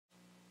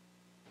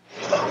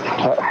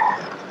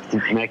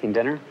Making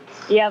dinner?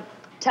 Yep.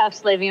 Tough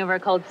slaving over a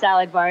cold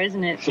salad bar,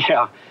 isn't it?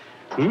 Yeah.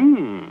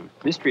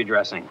 Mystery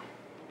dressing.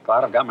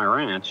 Glad I've got my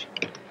ranch.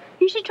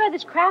 You should try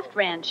this Kraft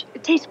Ranch.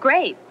 It tastes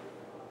great.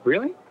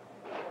 Really?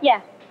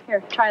 Yeah.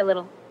 Here, try a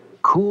little.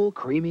 Cool,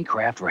 creamy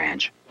Kraft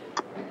Ranch.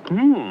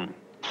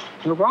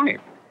 You're right.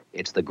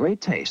 It's the great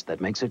taste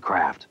that makes it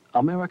Kraft,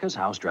 America's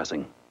house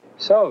dressing.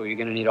 So, you're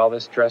gonna need all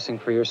this dressing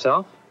for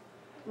yourself?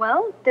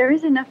 Well, there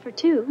is enough for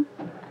two.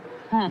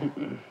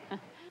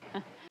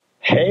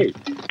 Hey,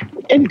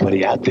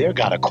 anybody out there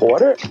got a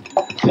quarter?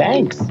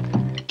 Thanks.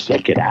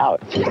 Check it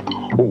out.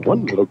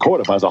 One little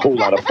quarter buys a whole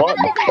lot of fun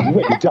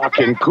when you're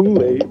talking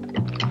Kool-Aid.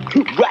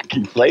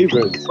 Wacky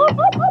flavors.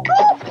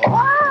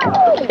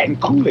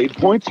 And Kool-Aid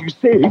points you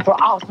save for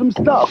awesome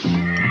stuff.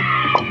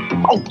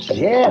 Oh,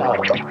 yeah.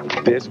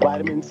 There's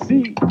vitamin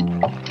C.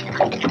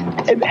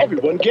 And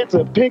everyone gets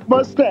a pink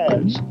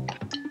mustache.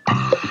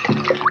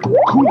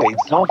 Kool-Aid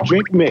soft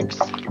drink mix.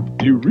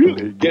 You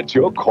really get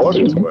your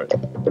quarter's worth.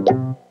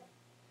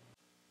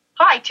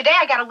 Hi, today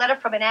I got a letter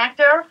from an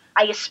actor.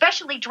 I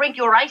especially drink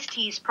your iced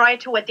teas prior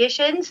to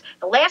auditions.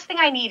 The last thing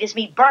I need is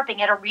me burping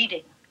at a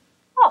reading.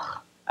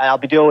 Oh. I'll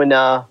be doing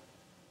a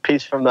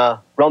piece from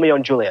Romeo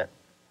and Juliet.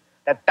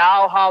 That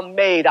thou her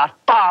maid art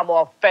far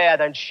more fair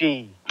than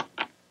she.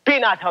 Be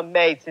not her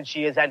maid, since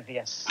she is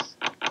envious.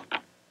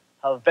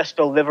 Her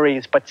vestal livery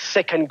is but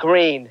sick and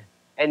green,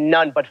 and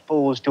none but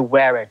fools do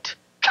wear it.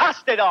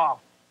 Cast it off!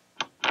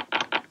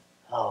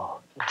 Oh.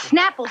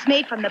 Snapple's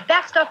made from the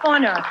best stuff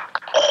on earth.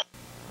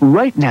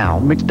 Right now,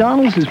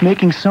 McDonald's is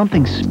making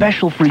something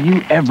special for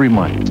you every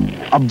month.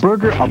 A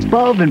burger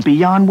above and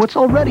beyond what's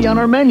already on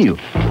our menu.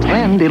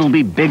 And it'll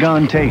be big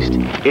on taste.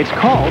 It's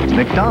called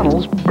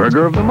McDonald's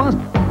Burger of the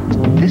Month.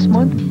 This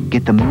month,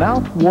 get the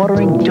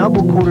mouth-watering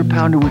double quarter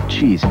pounder with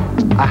cheese.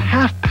 A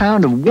half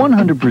pound of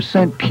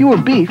 100% pure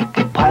beef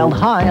piled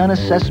high on a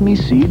sesame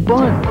seed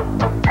bun.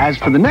 As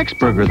for the next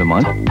Burger of the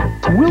Month,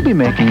 we'll be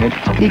making it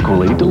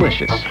equally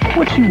delicious.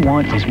 What you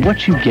want is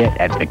what you get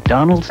at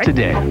McDonald's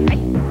today.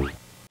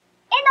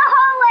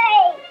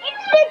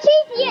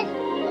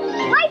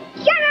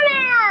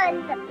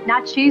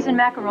 Not cheese and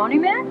macaroni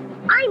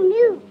man? I'm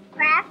new.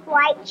 Kraft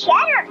White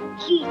Cheddar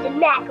Cheese and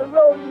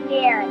Macaroni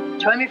Man.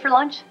 Join me for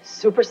lunch,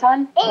 Super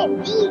Son.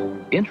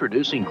 Indeed.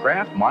 Introducing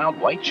Kraft Mild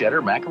White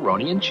Cheddar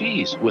Macaroni and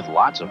Cheese. With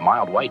lots of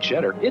mild white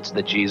cheddar, it's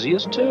the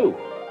cheesiest too.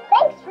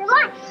 Thanks for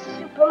lunch,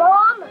 Super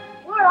Mom.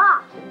 We're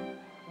off.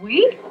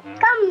 We?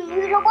 Come,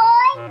 little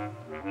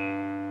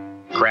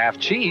boy. Kraft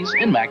cheese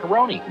and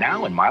macaroni,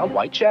 now in mild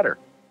white cheddar.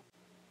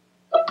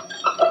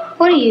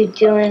 What are you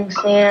doing,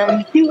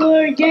 Sam? You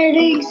are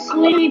getting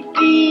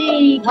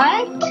sleepy.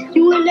 What?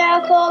 You will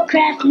now call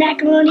Kraft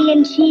Macaroni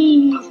and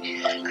Cheese.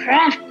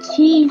 Kraft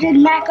Cheese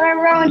and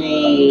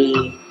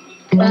Macaroni.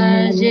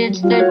 'Cause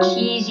it's the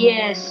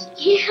cheesiest.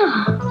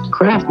 Yeah.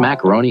 Kraft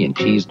Macaroni and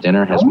Cheese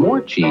dinner has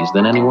more cheese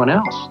than anyone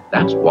else.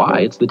 That's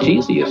why it's the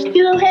cheesiest.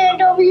 You'll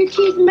hand over your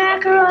cheese and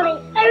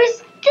macaroni. I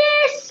was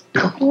this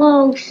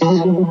close.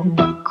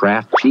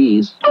 Kraft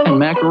cheese and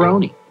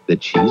macaroni, the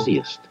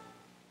cheesiest.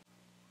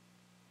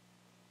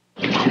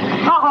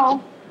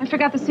 Uh-oh. I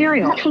forgot the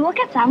cereal. We'll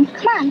get some.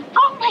 Come on.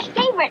 Oh, my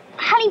favorite.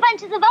 Honey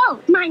Bunches of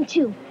Oats. Mine,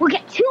 too. We'll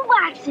get 2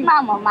 boxes.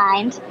 Mom won't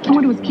mind. I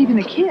wonder what's keeping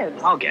the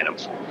kids. I'll get them.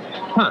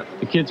 Huh,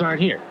 the kids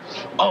aren't here.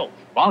 Oh,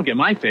 I'll get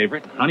my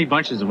favorite, Honey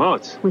Bunches of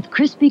Oats. With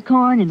crispy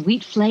corn and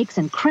wheat flakes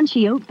and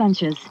crunchy oat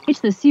bunches,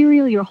 it's the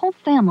cereal your whole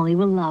family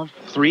will love.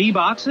 3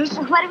 boxes?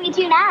 What do we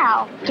do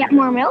now? Get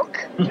more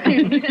milk?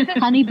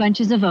 Honey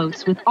Bunches of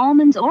Oats with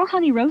almonds or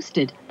honey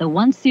roasted. The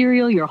one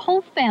cereal your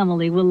whole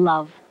family will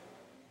love.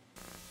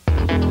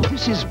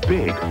 This is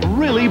big,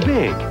 really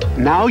big.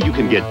 Now you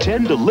can get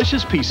 10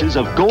 delicious pieces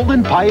of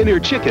Golden Pioneer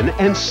Chicken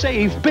and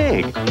save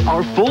big.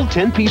 Our full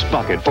 10-piece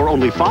bucket for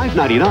only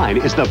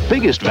 $5.99 is the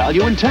biggest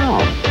value in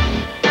town.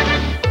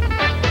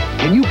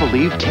 Can you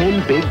believe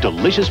 10 big,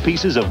 delicious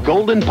pieces of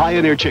Golden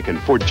Pioneer Chicken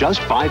for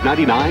just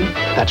 $5.99?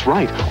 That's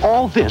right,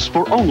 all this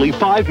for only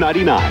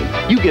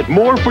 $5.99. You get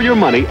more for your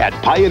money at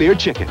Pioneer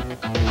Chicken.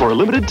 For a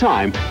limited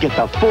time, get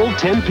the full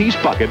 10-piece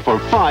bucket for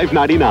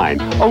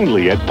 $5.99,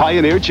 only at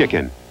Pioneer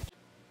Chicken.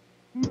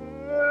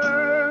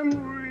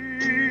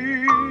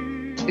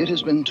 It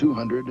has been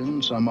 200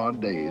 and some odd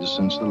days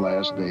since the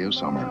last day of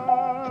summer.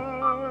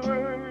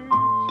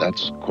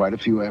 That's quite a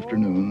few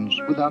afternoons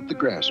without the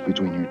grass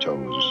between your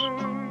toes,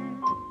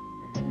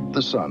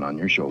 the sun on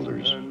your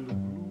shoulders,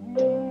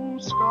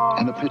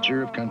 and a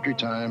pitcher of Country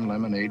Time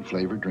lemonade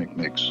flavored drink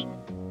mix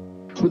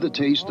with a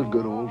taste of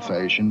good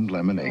old-fashioned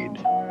lemonade.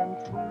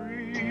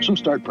 So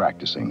start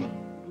practicing.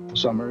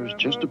 Summer's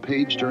just a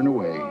page turn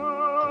away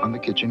on the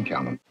kitchen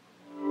counter.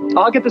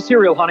 I'll get the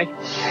cereal, honey.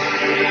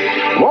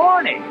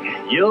 Morning!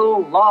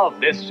 You'll love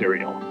this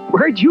cereal.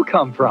 Where'd you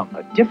come from?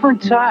 A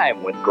different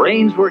time when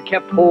grains were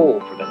kept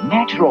whole for the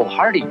natural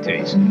hearty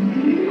taste.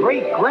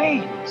 Great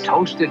grains,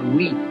 toasted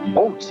wheat,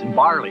 oats, and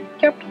barley,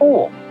 kept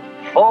whole.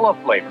 Full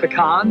of flavor.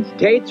 Pecans,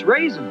 dates,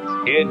 raisins.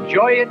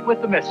 Enjoy it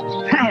with the missus.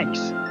 Thanks.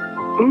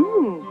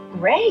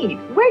 Great.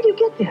 Where'd you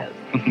get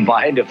this?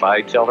 Mind if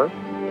I tell her?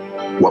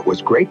 What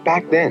was great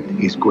back then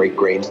is great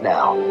grains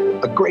now.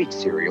 A great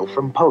cereal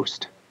from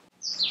Post.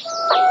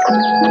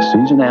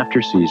 Season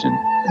after season,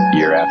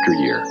 year after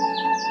year,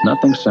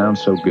 nothing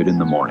sounds so good in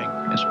the morning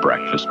as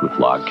breakfast with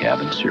Log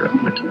Cabin syrup.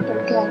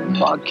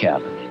 Log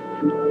Cabin,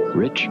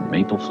 rich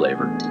maple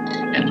flavor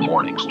and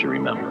mornings to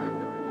remember.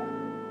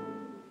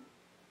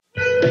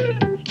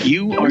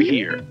 You are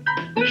here.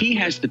 He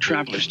has the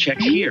traveler's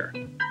checks here.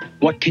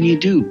 What can you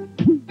do?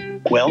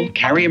 Well,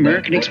 carry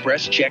American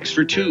Express checks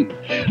for two.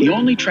 The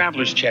only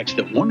traveler's checks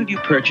that one of you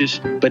purchase,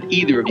 but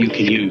either of you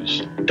can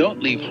use.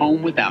 Don't leave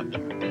home without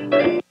them.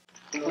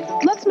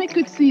 Let's make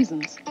good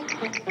seasons.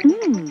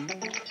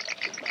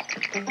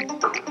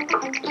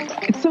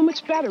 It's so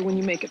much better when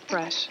you make it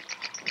fresh.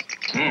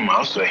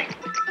 I'll say.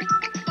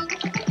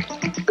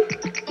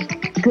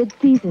 Good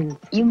seasons.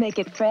 You make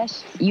it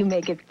fresh, you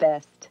make it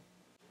best.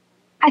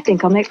 I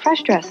think I'll make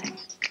fresh dressing.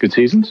 Good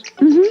seasons?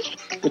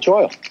 Mm-hmm. Which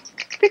oil?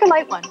 Pick a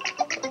light one.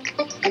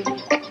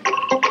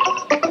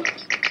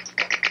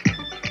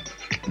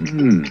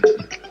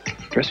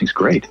 Dressing's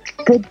great.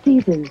 Good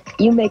seasons.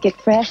 You make it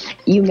fresh,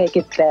 you make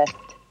it best.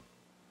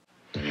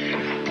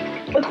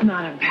 Let's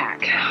not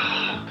unpack.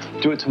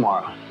 Do it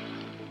tomorrow.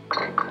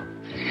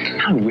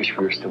 I wish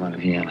we were still in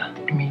Vienna.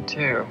 Me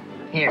too.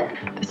 Here,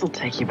 this'll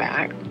take you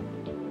back.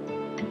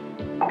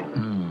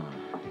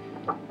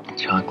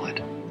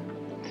 Chocolate.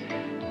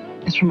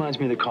 This reminds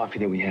me of the coffee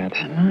that we had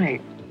that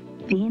night.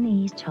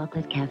 Viennese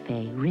Chocolate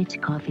Cafe.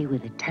 Rich coffee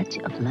with a touch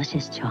of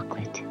luscious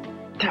chocolate.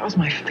 That was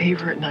my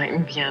favorite night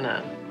in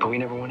Vienna. But we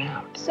never went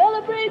out.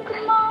 Celebrate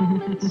the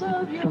moments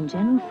of your... From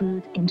General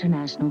Foods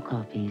International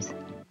Coffees.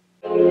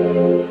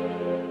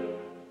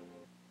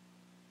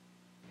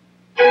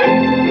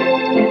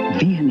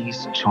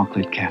 Viennese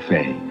Chocolate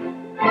Cafe.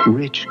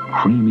 Rich,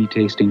 creamy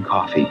tasting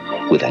coffee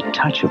with a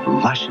touch of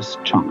luscious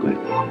chocolate.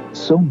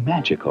 So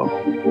magical,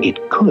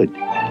 it could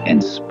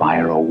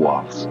inspire a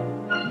waltz.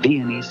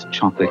 Viennese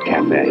Chocolate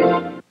Cafe.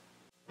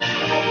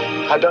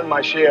 I've done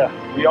my share.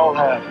 We all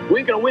have. We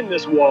ain't gonna win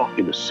this war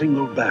in a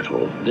single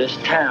battle. This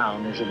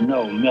town is of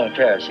no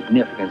military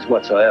significance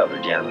whatsoever,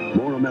 gentlemen.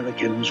 More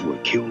Americans were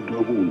killed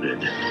or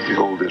wounded. You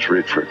hold this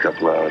ridge for a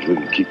couple hours, we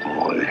can keep them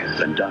away.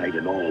 Than died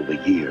in all the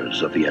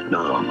years of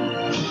Vietnam.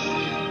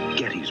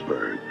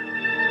 Gettysburg,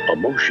 a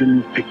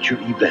motion picture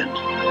event.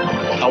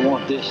 I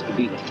want this to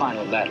be the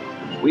final battle.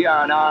 We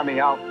are an army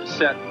out to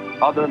set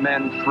other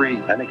men free.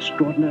 An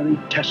extraordinary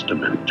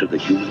testament to the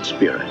human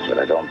spirit. But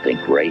I don't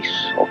think race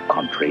or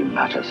country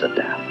matters at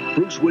that.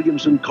 Bruce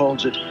Williamson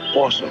calls it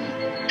awesome,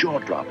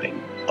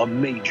 jaw-dropping, a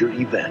major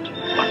event.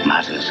 What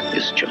matters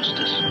is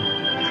justice.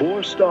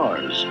 4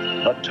 stars,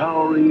 a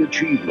towering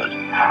achievement.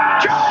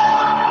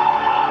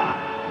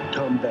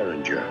 Tom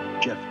Berenger,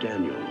 Jeff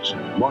Daniels,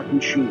 Martin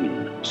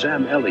Sheen,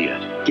 Sam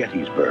Elliott,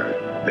 Gettysburg,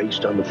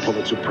 based on the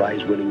Pulitzer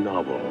Prize-winning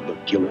novel, The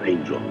Killer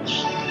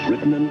Angels.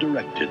 Written and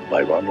directed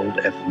by Ronald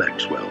F.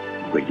 Maxwell,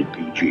 rated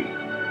PG.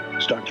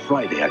 Starts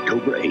Friday,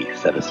 October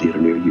 8th at a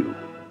theater near you.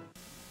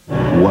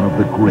 One of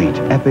the great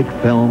epic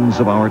films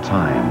of our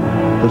time.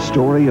 The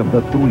story of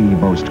the 3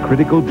 most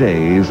critical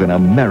days in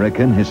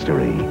American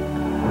history.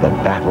 The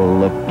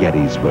Battle of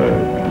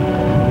Gettysburg.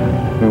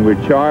 When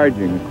we're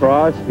charging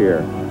across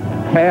here,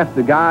 half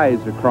the guys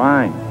are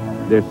crying.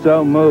 They're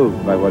so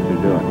moved by what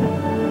they're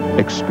doing.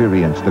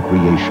 Experience the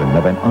creation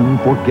of an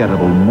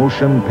unforgettable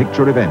motion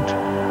picture event,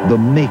 The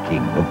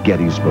Making of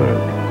Gettysburg.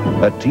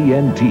 A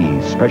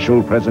TNT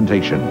special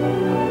presentation.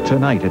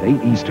 Tonight at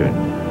 8 Eastern.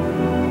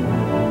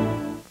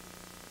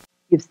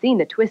 You've seen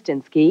the Twist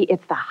and Ski.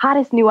 It's the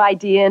hottest new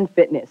idea in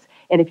fitness.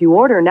 And if you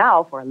order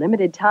now for a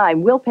limited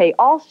time, we'll pay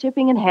all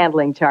shipping and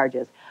handling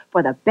charges.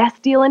 For the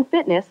best deal in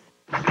fitness.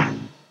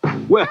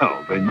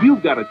 Well, then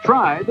you've got to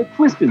try the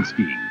Twist and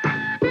Ski.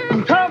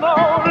 Come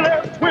on,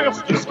 let's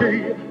twist and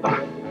ski.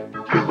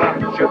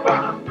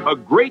 A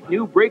great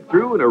new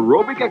breakthrough in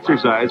aerobic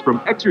exercise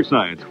from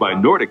Exercise by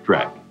Nordic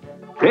Track.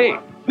 Hey,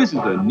 this is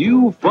a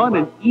new, fun,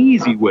 and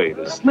easy way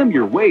to slim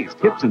your waist,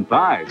 hips, and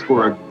thighs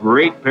for a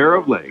great pair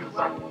of legs.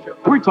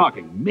 We're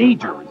talking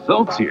major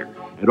results here,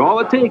 and all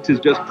it takes is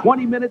just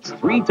 20 minutes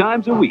 3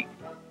 times a week.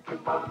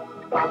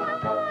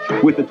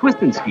 With the Twist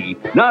and Ski,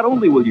 not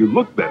only will you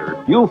look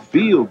better, you'll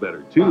feel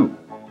better too.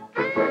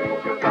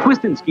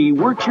 Twist and Ski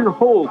works your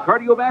whole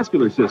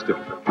cardiovascular system,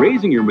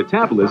 raising your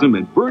metabolism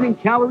and burning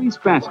calories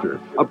faster,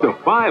 up to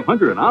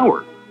 500 an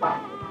hour.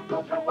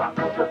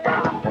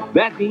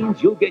 That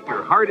means you'll get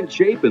your heart in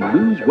shape and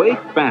lose weight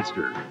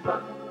faster.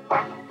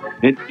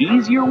 An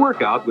easier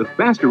workout with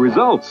faster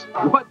results.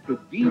 What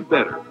could be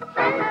better?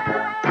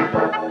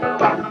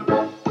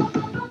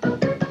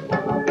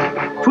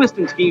 Twist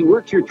and Ski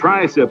works your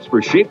triceps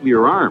for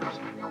shapelier arms,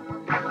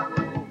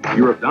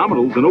 your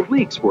abdominals and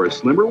obliques for a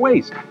slimmer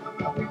waist,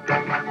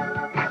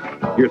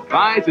 your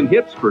thighs and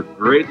hips for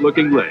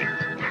great-looking legs,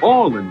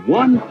 all in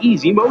one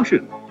easy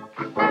motion.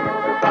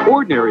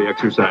 Ordinary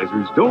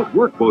exercisers don't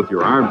work both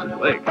your arms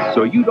and legs,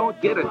 so you don't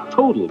get a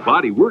total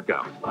body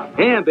workout.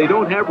 And they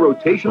don't have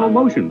rotational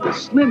motion to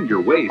slim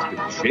your waist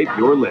and shape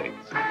your legs.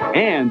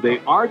 And they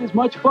aren't as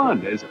much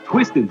fun as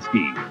Twist and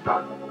Ski.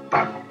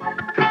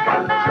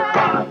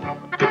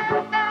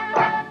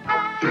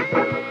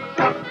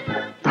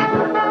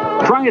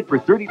 Try it for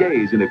 30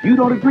 days, and if you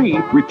don't agree,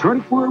 return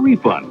it for a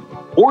refund.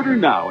 Order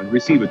now and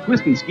receive a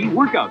Twist and Ski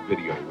workout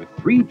video with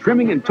 3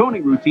 trimming and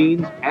toning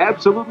routines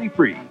absolutely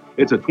free.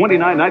 It's a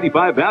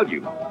 $29.95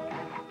 value.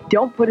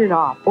 Don't put it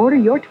off. Order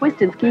your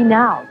Twist and Ski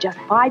now. Just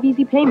 5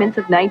 easy payments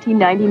of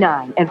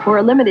 $19.99. And for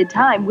a limited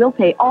time, we'll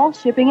pay all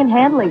shipping and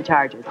handling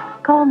charges.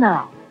 Call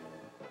now.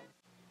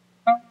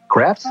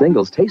 Kraft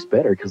Singles taste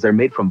better because they're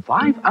made from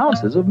 5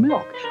 ounces of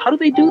milk. How do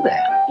they do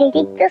that? They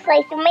take the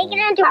slice and make it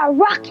into a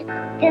rocket.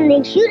 Then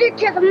they shoot it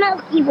to the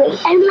Milky Way.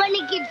 And when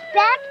it gets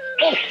back,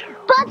 it's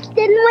buzzed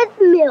in with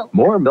milk.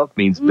 More milk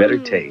means better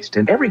taste,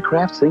 and every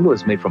Kraft Single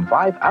is made from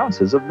 5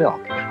 ounces of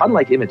milk.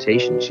 Unlike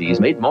imitation cheese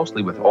made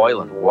mostly with oil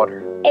and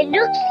water. It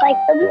looks like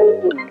the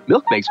moon.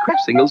 Milk makes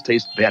Kraft Singles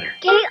taste better.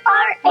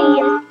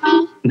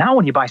 K-R-A-F-T. Now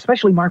when you buy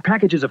specially marked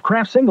packages of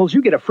Kraft Singles,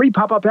 you get a free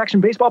pop-up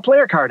action baseball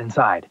player card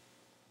inside.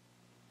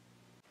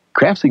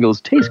 Kraft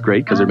Singles taste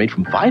great because they're made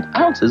from 5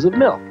 ounces of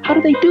milk. How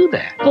do they do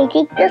that? They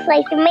take the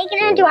slice and make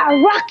it into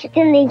a rocket.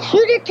 Then they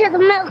shoot it to the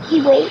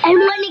Milky Way. And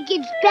when it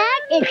gets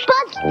back, it's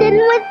buzzed in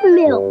with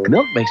milk.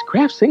 Milk makes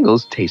Kraft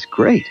Singles taste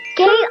great.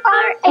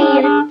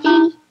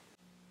 K-R-A-F-T.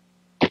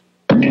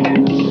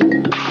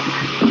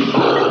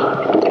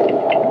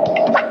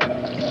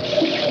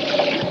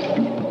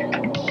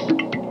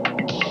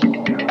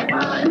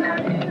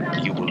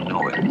 You will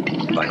know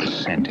it by the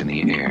scent in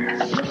the air.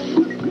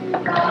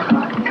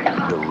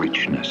 The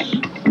richness,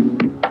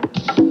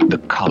 the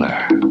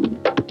color,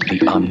 the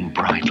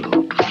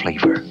unbridled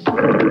flavor.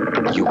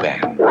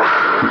 Yuban,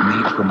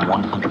 made from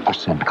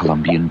 100%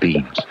 Colombian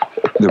beans,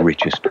 the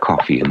richest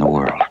coffee in the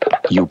world.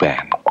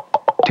 Yuban,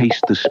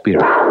 taste the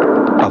spirit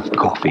of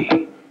coffee.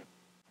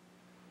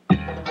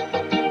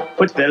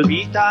 Put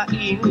Velveeta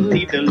in,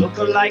 leave the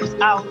lookalikes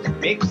out.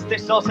 Mix the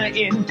salsa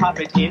in, pop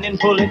it in and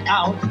pull it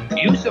out.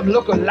 Use some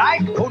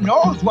lookalike, who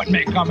knows what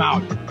may come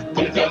out.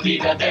 With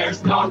Velveeta,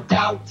 there's no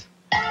doubt.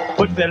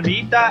 Put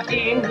Velveeta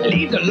in,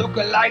 leave the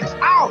lookalikes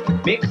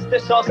out. Mix the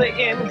salsa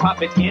in,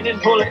 pop it in and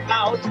pull it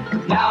out.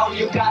 Now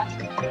you got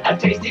a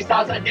tasty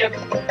salsa dip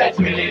that's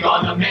really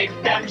gonna make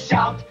them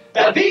shout.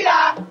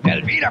 Velveeta!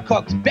 Velveeta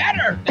cooks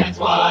better. That's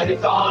what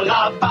it's all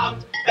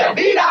about.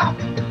 Velveeta!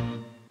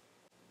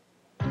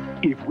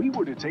 If we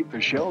were to take the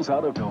shells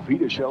out of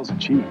Velveeta shells and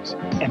cheese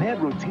and add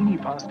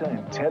rotini pasta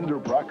and tender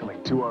broccoli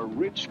to our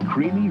rich,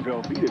 creamy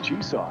Velveeta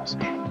cheese sauce,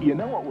 you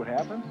know what would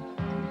happen?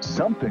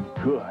 Something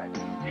good.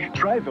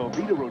 Try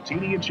Velveeta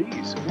rotini and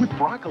cheese with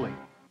broccoli.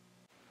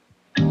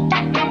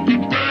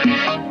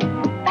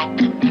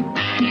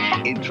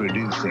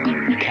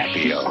 Introducing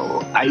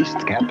Capio Iced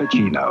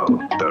Cappuccino.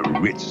 The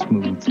rich,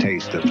 smooth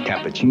taste of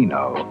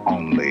cappuccino,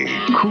 only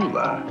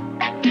cooler.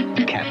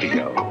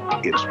 Capio.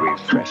 It's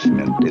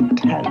refreshment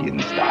Italian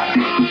style.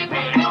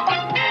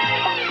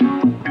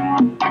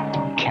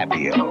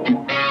 Capio.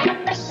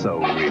 So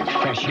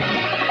refreshing.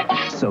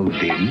 So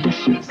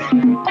delicious.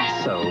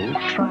 So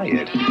try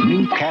it.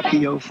 New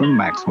Capio from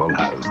Maxwell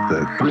House.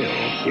 The thrill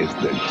is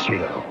the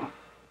chill.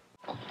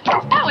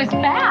 That was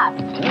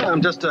fast.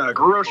 I'm just a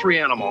grocery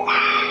animal.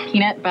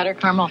 Peanut butter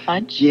caramel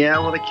fudge? Yeah,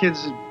 well, the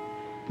kids...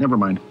 Never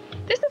mind.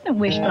 This isn't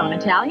Wishbone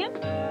Italian.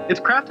 It's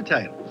Kraft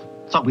Italian.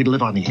 Thought we'd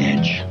live on the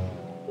edge.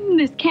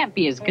 This can't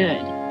be as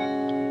good.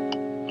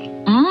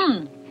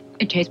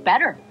 It tastes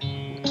better.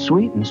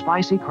 Sweet and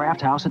spicy Kraft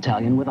House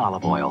Italian with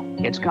olive oil.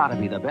 It's got to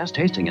be the best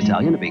tasting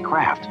Italian to be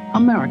Kraft,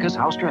 America's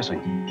house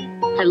dressing.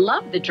 I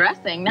love the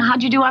dressing. Now,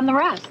 how'd you do on the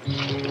rest?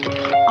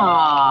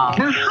 Aww.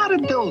 Now, how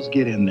did those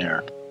get in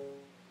there?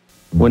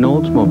 When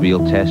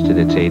Oldsmobile tested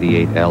its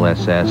 88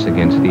 LSS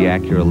against the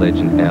Acura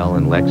Legend L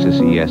and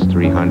Lexus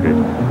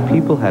ES300,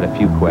 people had a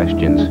few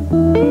questions.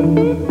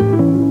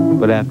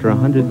 But after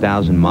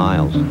 100,000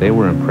 miles, they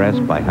were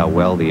impressed by how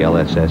well the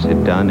LSS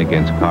had done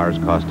against cars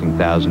costing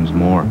thousands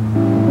more.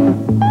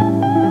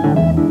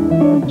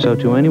 So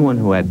to anyone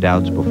who had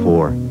doubts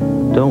before,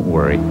 don't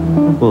worry,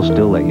 we'll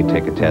still let you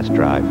take a test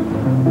drive.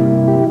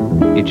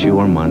 It's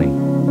your money.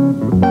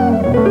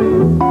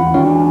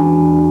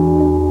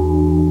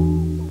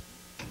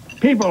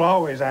 People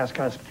always ask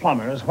us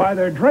plumbers why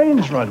their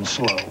drains run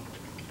slow.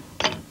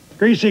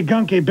 Greasy,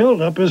 gunky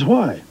buildup is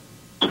why.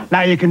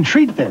 Now you can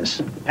treat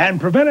this and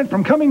prevent it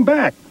from coming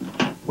back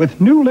with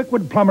new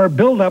Liquid Plumber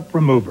Buildup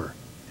Remover.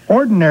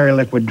 Ordinary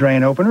liquid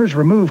drain openers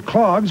remove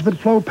clogs that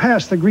flow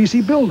past the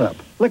greasy buildup.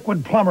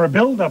 Liquid Plumber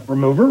Buildup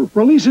Remover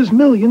releases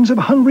millions of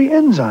hungry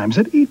enzymes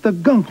that eat the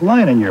gunk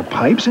line in your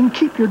pipes and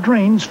keep your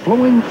drains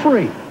flowing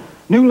free.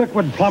 New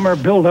Liquid Plumber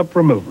Buildup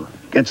Remover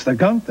gets the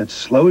gunk that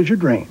slows your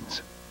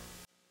drains.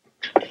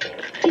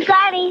 You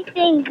got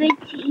anything good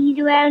to eat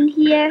around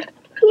here?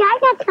 Yeah, I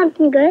got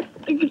something good.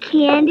 Is it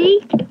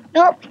candy?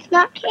 Nope, it's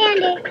not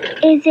candy.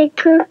 Is it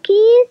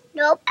cookies?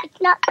 Nope,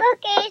 it's not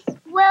cookies.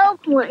 Well,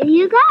 what do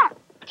you got?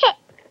 Kix.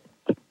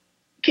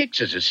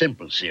 Kix is a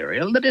simple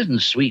cereal that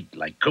isn't sweet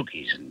like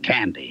cookies and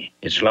candy.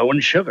 It's low in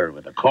sugar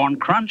with a corn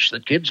crunch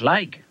that kids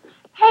like.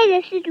 Hey,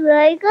 this is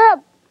really good.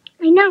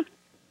 I know.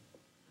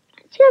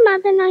 Does your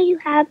mother know you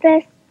have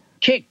this?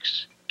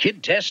 Kix.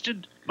 Kid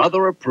tested,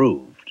 mother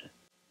approved.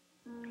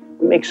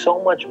 We make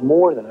so much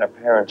more than our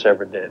parents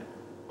ever did.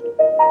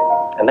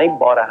 And they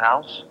bought a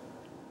house,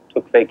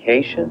 took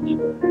vacations.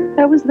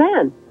 That was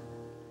then.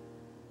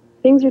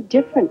 Things are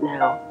different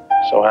now.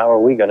 So how are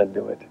we going to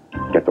do it?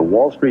 Get the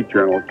Wall Street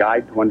Journal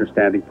Guide to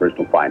Understanding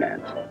Personal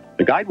Finance.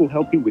 The guide will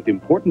help you with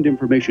important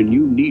information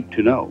you need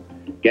to know.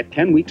 Get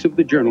 10 weeks of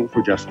the journal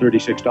for just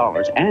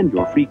 $36 and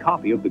your free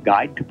copy of the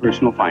Guide to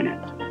Personal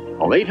Finance.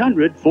 Call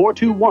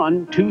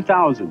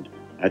 800-421-2000.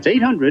 That's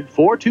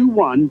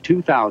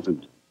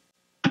 800-421-2000.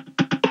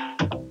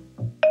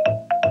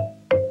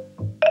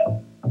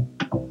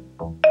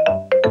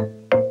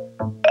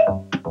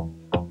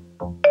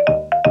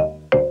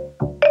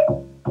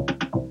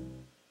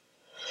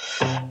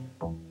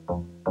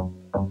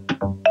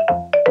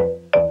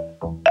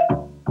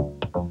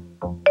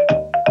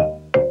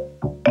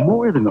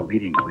 More than the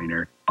leading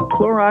cleaner,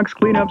 Clorox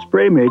Cleanup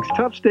Spray makes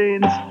tough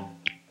stains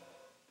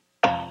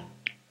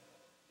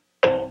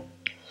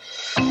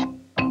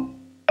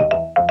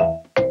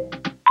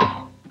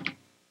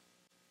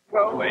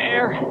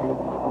Air.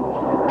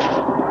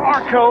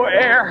 Arco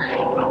Air.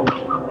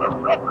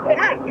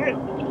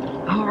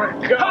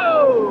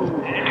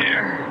 Arco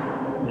Air.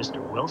 Mr.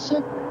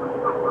 Wilson?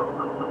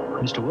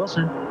 Mr.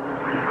 Wilson?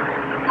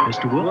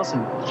 Mr. Wilson,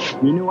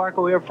 your new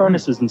Arco Air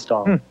furnace is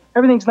installed.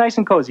 Everything's nice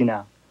and cozy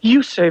now.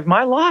 You saved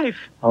my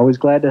life. Always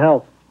glad to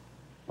help.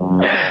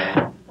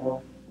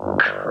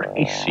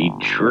 Crazy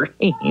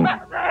dream.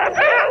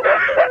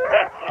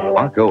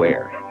 Arco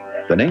Air.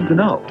 The name to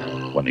know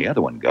when the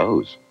other one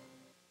goes.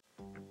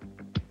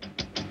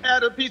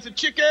 Add a piece of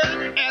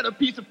chicken, add a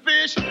piece of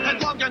fish.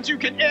 As long as you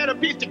can add a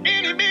piece to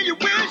any meal you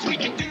wish, we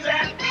can do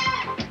that.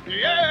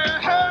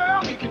 Yeah,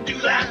 we can do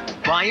that.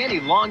 Buy any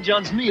Long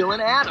John's meal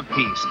and add a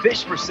piece.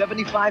 Fish for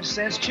 75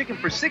 cents, chicken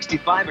for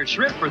 65, or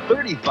shrimp for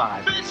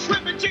 35. Fish,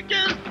 shrimp, and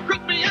chicken,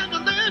 crispy and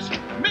delish.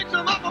 Mix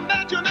them up and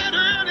match them at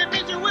any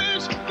meal you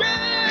wish.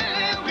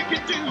 Yeah, we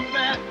can do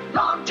that.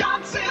 Long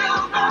John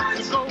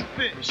Silver's. So go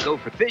fish. Go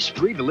for fish,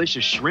 3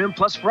 delicious shrimp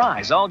plus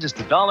fries, all just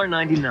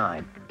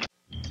 $1.99.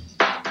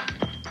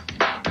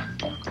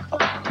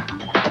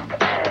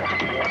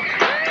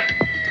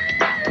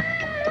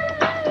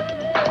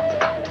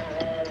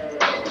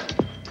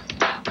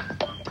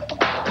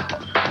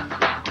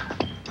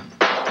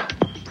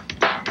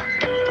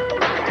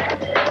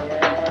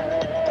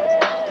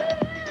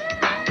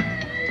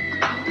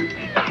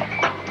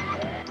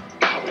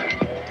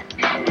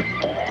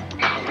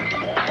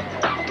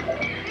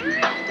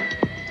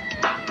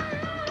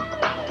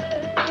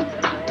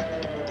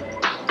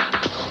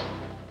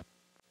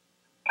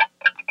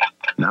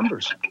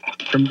 Numbers.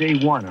 From day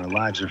one, our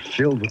lives are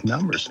filled with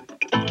numbers.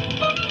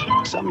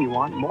 Some you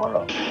want more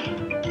of.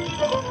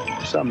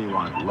 Some you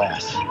want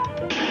less.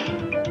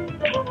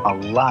 A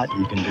lot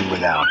you can do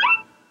without.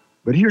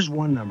 But here's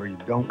one number you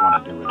don't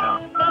want to do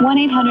without.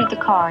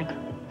 1-800-THE-CARD.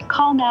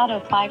 Call now to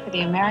apply for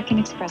the American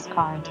Express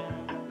card.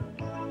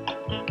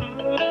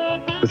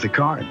 With the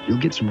card, you'll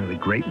get some really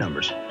great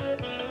numbers.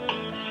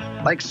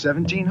 Like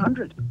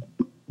 1,700.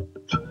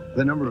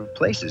 The number of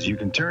places you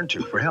can turn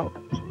to for help.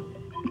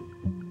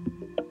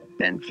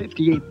 And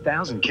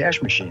 58,000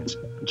 cash machines,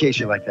 in case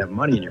you like to have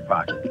money in your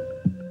pocket.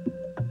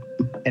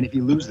 And if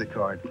you lose the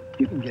card,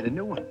 you can get a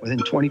new one within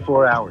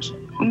 24 hours.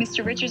 Well,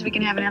 Mr. Richards, we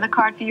can have another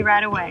card for you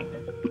right away.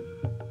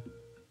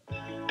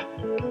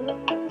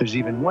 There's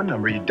even one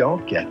number you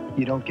don't get.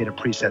 You don't get a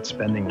preset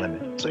spending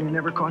limit, so you're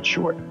never caught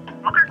short.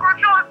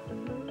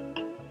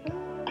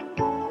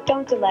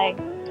 Don't delay.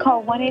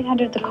 Call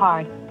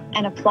 1-800-THE-CARD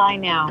and apply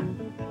now.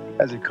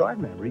 As a card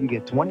member, you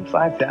get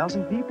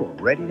 25,000 people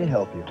ready to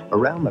help you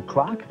around the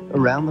clock,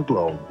 around the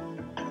globe.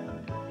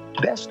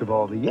 Best of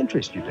all, the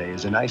interest you pay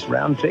is a nice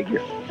round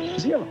figure,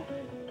 0.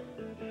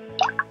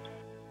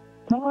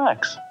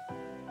 Relax.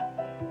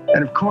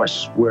 And of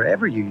course,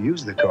 wherever you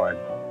use the card,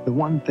 the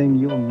one thing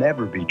you'll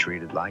never be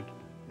treated like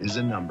is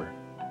a number.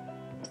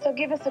 So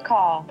give us a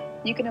call.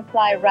 You can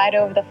apply right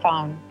over the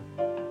phone.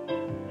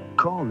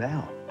 Call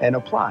now and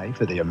apply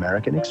for the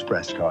American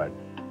Express card.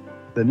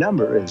 The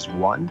number is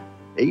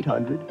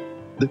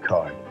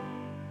 1-800-THE-CARD.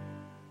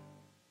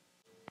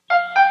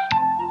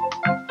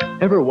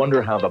 Ever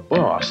wonder how the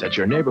boss at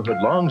your neighborhood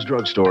Long's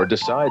drugstore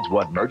decides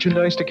what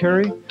merchandise to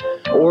carry?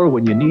 Or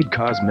when you need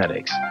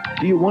cosmetics,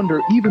 do you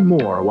wonder even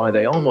more why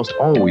they almost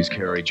always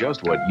carry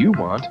just what you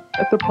want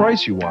at the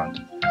price you want?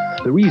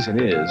 The reason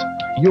is,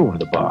 you're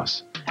the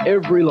boss.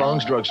 Every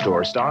Long's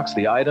drugstore stocks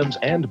the items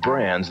and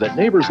brands that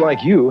neighbors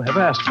like you have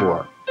asked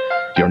for.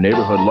 Your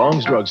neighborhood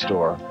Long's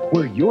drugstore,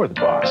 where you're the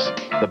boss.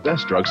 The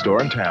best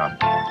drugstore in town.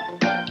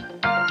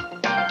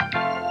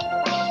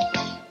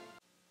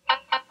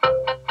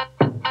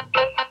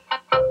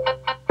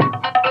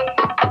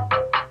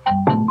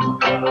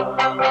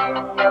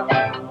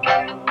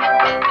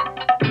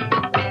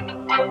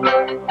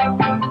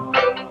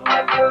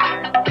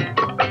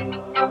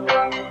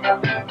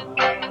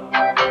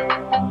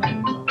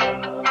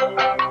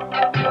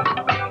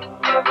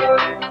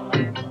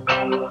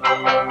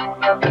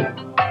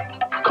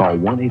 Call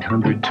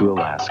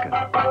 1-800-2-ALASKA.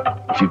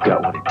 If you've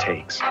got what it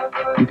takes,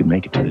 you can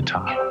make it to the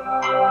top.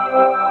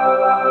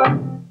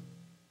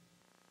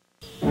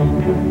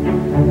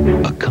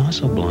 A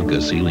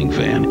Casablanca ceiling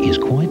fan is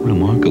quite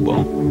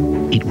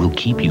remarkable. It will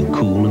keep you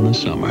cool in the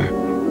summer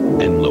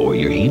and lower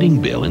your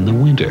heating bill in the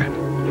winter.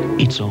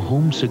 It's a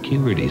home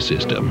security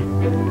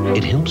system.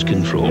 It helps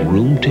control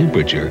room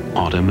temperature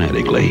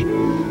automatically.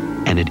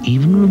 And it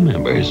even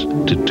remembers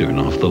to turn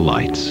off the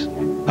lights.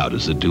 How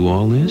does it do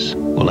all this?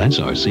 Well, that's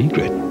our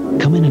secret.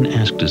 Come in and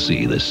ask to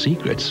see the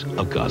secrets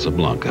of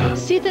Casablanca.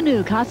 See the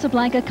new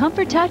Casablanca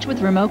Comfort Touch with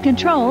remote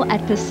control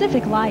at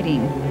Pacific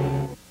Lighting.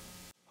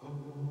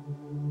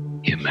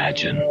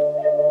 Imagine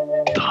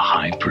the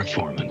high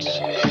performance,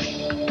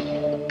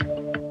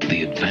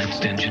 the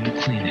advanced engine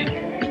cleaning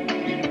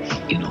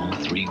in all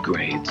 3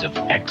 grades of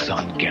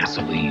Exxon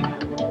gasoline.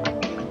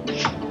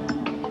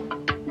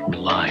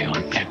 Rely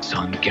on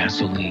Exxon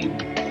gasoline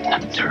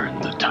and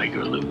turn the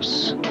tiger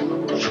loose.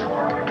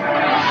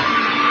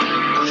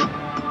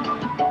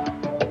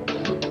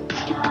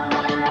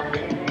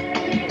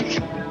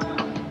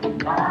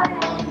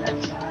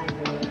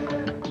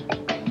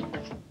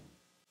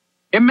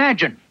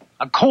 Imagine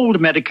a cold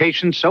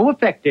medication so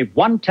effective,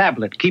 1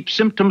 tablet keeps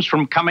symptoms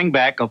from coming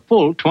back a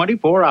full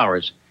 24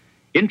 hours.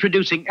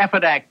 Introducing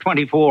Effidac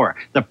 24,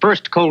 the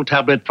first cold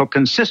tablet for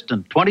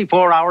consistent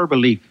 24-hour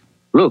relief.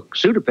 Look,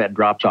 Sudafed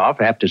drops off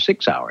after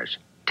 6 hours,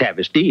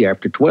 Tavist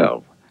after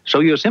 12. So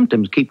your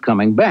symptoms keep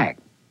coming back.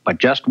 But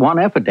just 1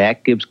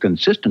 Effidac gives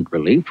consistent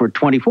relief for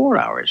 24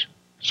 hours.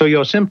 So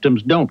your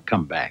symptoms don't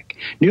come back.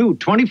 New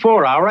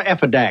 24-hour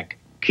Effidac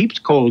keeps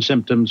cold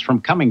symptoms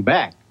from coming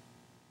back.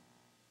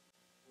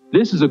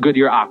 This is a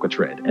Goodyear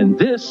Aquatred, and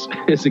this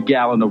is a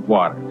gallon of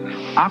water.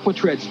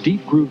 Aquatred's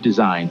deep groove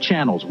design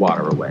channels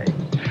water away.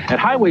 At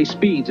highway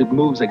speeds, it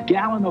moves a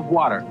gallon of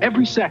water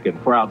every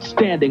second for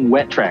outstanding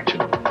wet traction.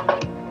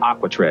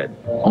 Aquatred,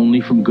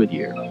 only from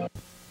Goodyear.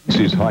 This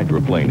is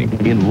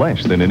hydroplaning in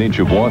less than an inch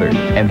of water,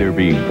 and they're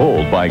being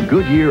pulled by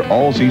Goodyear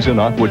all-season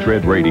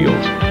Aquatred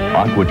radials.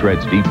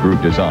 Aquatred's deep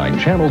groove design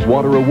channels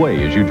water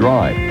away as you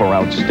drive for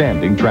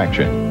outstanding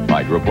traction.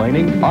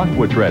 Hydroplaning,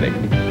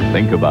 Aquatreading.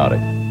 Think about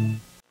it.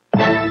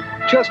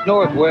 Just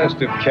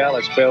northwest of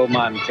Kalispell,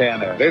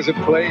 Montana, there's a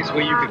place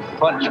where you can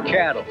punch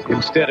cattle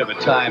instead of a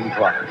time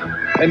clock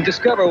and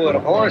discover what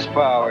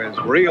horsepower is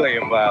really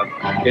about.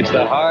 It's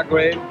the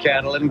Hargrave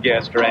Cattle and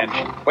Guest Ranch,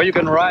 where you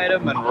can ride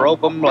them and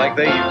rope them like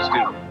they used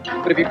to.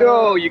 But if you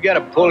go, you got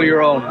to pull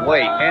your own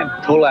weight and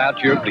pull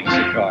out your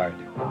Visa card.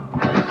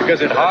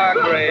 Because at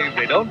Hargrave,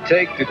 they don't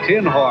take the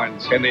tin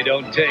horns and they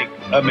don't take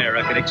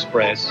American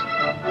Express.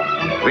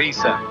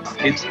 Visa,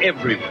 it's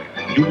everywhere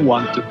you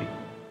want to be.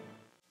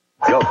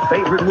 Your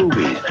favorite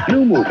movies,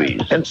 new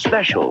movies, and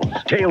specials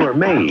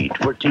tailor-made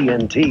for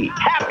TNT.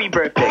 Happy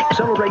birthday!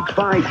 Celebrate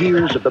 5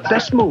 years of the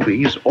best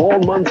movies all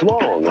month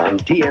long on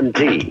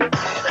TNT.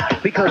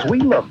 Because we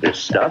love this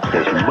stuff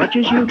as much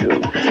as you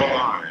do.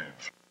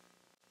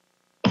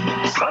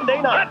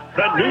 Sunday night,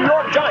 the New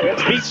York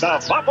Giants beat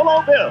the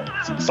Buffalo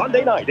Bills.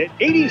 Sunday night at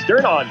 8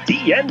 Eastern on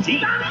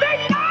TNT.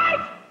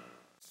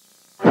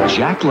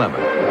 Jack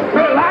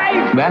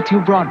Lemmon, Matthew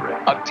Broderick,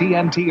 a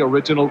TNT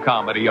original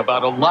comedy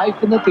about a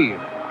life in the theater.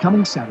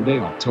 Coming Saturday,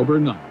 October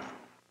 9th.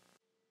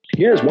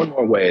 Here's one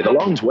more way the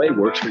Long's Way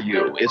works for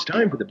you. It's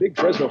time for the Big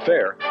Fresno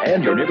Fair,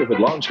 and your neighborhood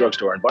Long's Drug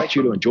Store invites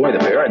you to enjoy the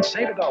fair and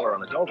save $1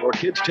 on adult or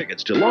kids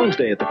tickets to Long's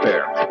Day at the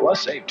fair.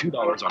 Plus, save $2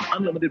 on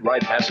unlimited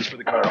ride passes for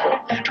the carnival.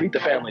 Treat the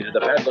family to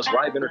the fabulous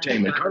live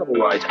entertainment, carnival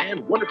rides,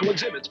 and wonderful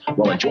exhibits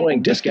while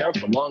enjoying discounts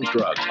from Long's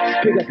Drugs.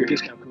 Pick up your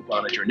discount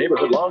coupon at your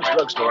neighborhood Long's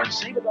Drug Store and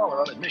save $1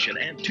 on admission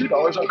and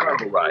 $2 on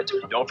carnival rides.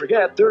 Don't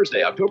forget,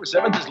 Thursday, October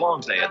 7th is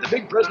Long's Day at the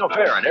Big Fresno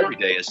Fair, and every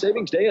day is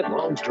Savings Day at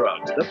Long's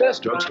Drugs, the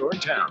best drugstore in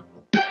town.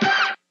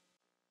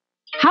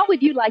 How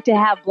would you like to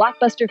have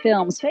Blockbuster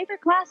Films'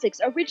 favorite classics,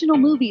 original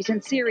movies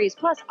and series,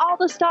 plus all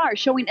the stars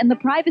showing in the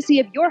privacy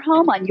of your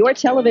home on your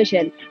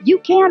television? You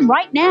can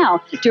right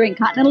now during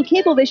Continental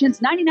Cablevision's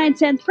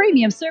 99-cent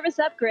premium service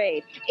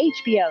upgrade.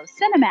 HBO,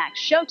 Cinemax,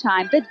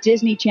 Showtime, the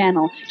Disney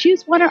Channel.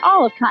 Choose one or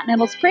all of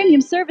Continental's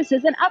premium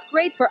services and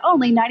upgrade for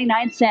only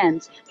 99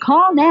 cents.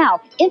 Call now.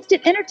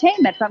 Instant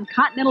entertainment from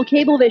Continental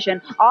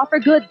Cablevision. Offer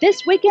good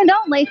this weekend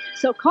only,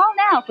 so call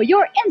now for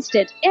your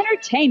instant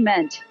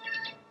entertainment.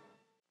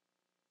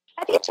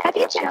 Have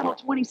you Channel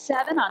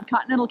 27 on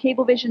Continental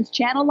Cablevision's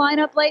channel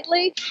lineup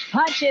lately?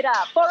 Punch it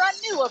up for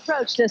a new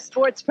approach to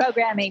sports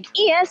programming.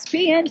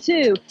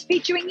 ESPN2,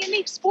 featuring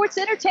unique sports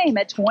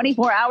entertainment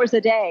 24 hours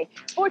a day.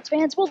 Sports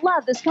fans will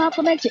love this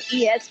compliment to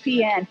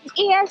ESPN.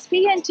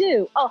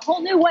 ESPN2, a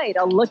whole new way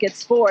to look at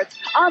sports.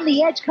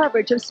 On-the-edge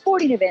coverage of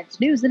sporting events,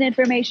 news and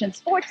information,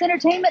 sports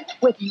entertainment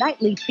with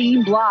nightly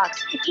theme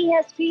blocks.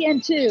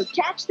 ESPN2,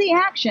 catch the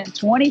action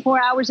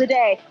 24 hours a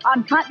day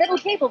on Continental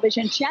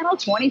Cablevision Channel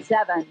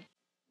 27.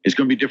 It's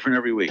going to be different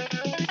every week.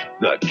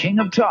 The King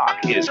of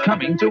Talk is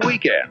coming to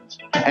weekends.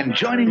 And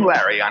joining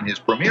Larry on his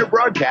premiere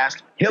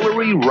broadcast,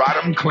 Hillary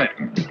Rodham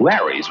Clinton.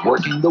 Larry's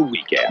working the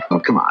weekend. Oh,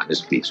 come on,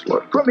 this beats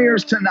work.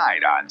 Premieres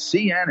tonight on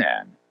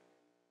CNN.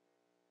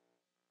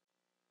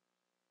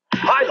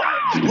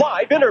 Highlights,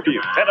 live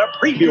interviews, and a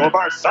preview of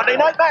our Sunday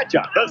night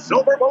matchup, the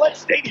Silver Bullet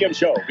Stadium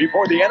Show,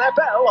 before the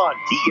NFL on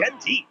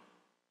TNT.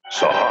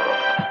 Sahara.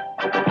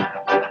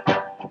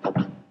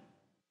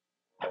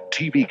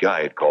 TV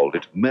Guide called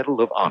it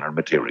Medal of Honor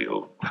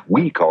material.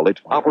 We call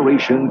it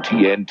Operation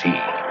TNT.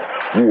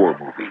 War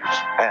movies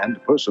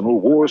and personal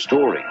war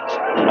stories.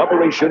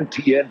 Operation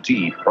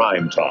TNT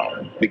Prime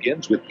Time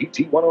begins with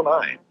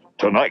PT-109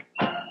 tonight.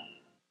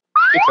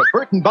 It's a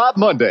Bert and Bob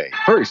Monday.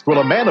 First, will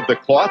a man of the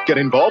cloth get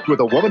involved with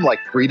a woman like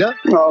Frida?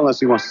 Well, unless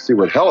he wants to see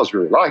what hell is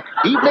really like.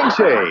 Evening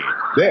shave.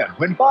 Then,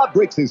 when Bob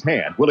breaks his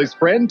hand, will his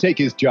friend take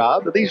his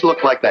job? Do these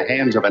look like the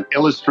hands of an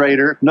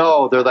illustrator?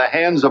 No, they're the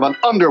hands of an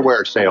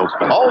underwear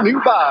salesman. All new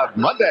Bob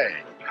Monday.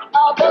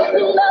 All those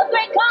who love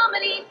great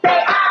comedy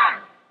say ah!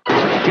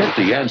 Get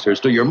the answers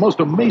to your most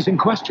amazing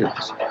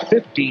questions.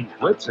 15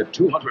 flips at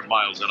 200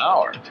 miles an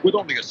hour with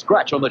only a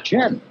scratch on the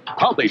chin.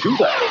 How'd they do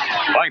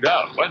that? Find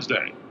out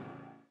Wednesday.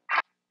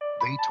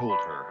 They told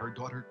her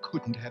daughter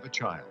couldn't have a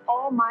child,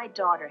 All my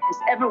daughter has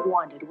ever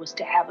wanted was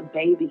to have a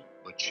baby.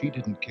 but she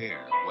didn't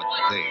care what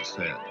they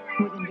said.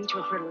 With in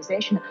vitro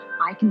fertilization,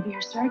 I can be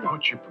her surrogate.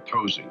 What you're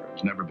proposing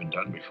has never been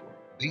done before.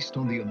 Based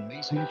on the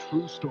amazing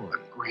true story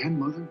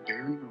Grandmother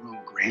bearing her own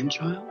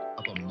grandchild?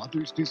 of a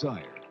mother's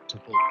desire to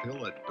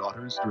fulfill a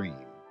daughter's dream.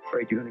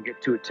 Afraid you're going to get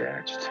too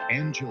attached.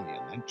 Ann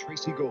Jillian and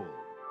Tracy Gold.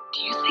 Do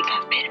you think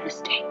I've made a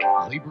mistake?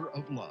 Labor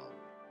of Love.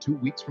 2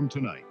 weeks from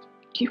tonight.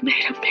 You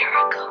made a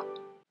miracle.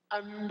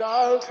 And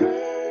I'll take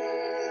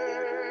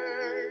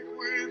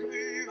with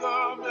me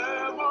the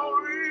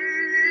memory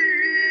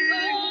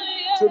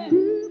to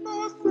be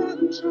my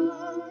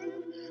sunshine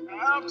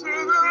after the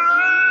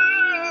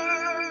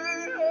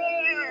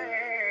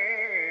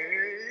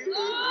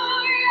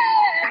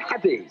rain.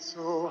 Happy.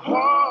 So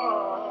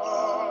hard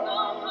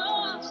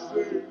to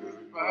say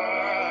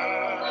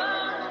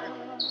goodbye.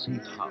 See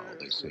how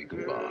they say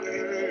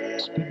goodbye.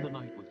 Spend the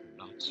night with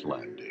Knots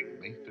Landing,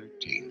 May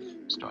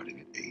 13th, starting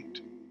at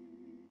 8.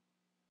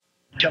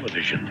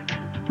 Television,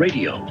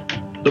 radio,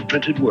 the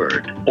printed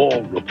word,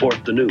 all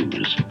report the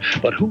news.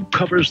 But who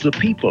covers the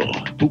people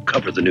who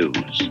cover the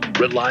news?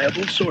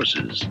 Reliable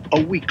sources,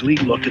 a weekly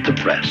look at the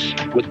press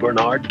with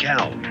Bernard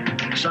Cow.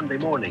 Sunday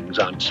mornings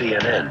on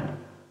CNN.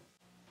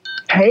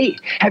 Hey,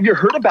 have you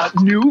heard about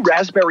new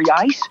raspberry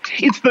ice?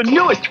 It's the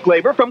newest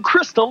flavor from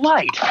Crystal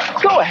Light.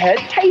 Go ahead,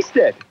 taste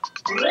it.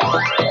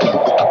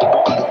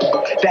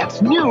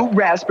 That's new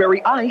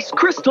raspberry ice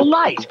Crystal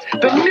Light,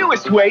 the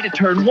newest way to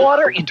turn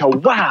water into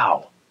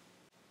wow.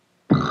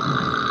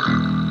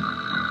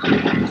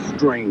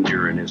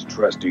 Stranger and his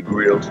trusty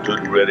grill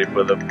stood ready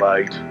for the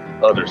fight.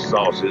 Other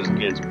sauces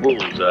against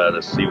Bullseye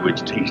to see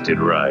which tasted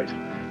right.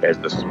 As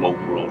the smoke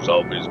rose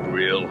off his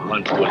grill,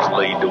 Hunt was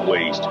laid to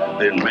waste.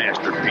 Then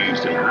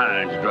Masterpiece and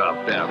Heinz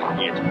dropped out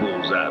against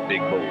Bullseye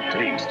Big Bowl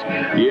Taste.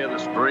 Yeah, the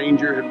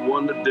stranger had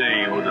won the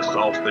day with a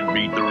sauce that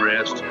beat the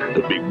rest.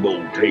 The Big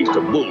Bowl Taste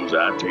of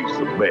Bullseye tastes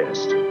the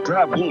best.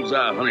 Try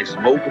Bullseye Honey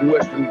Smoke and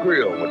Western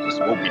Grill with the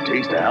smoky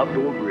taste of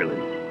outdoor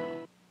grilling.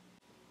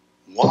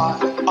 Why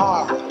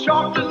are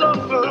chocolate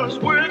lovers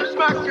lip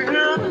smacking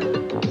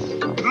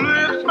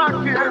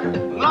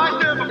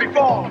like never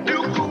before?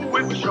 New cool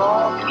with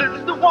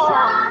chocolate's the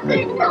one.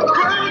 Great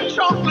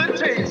chocolate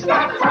taste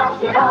that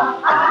tops it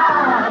all.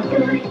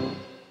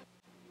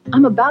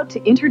 I'm about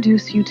to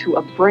introduce you to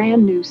a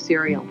brand new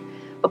cereal.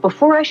 But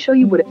before I show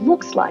you what it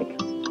looks like,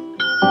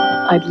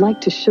 I'd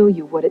like to show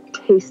you what it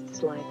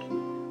tastes like.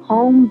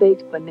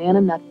 Home-baked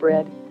banana nut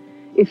bread.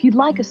 If you'd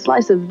like a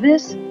slice of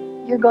this,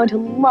 you're going to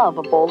love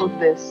a bowl of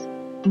this.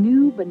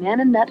 New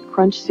Banana Nut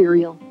Crunch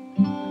cereal.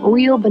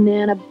 Real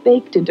banana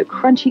baked into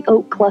crunchy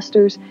oat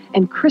clusters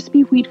and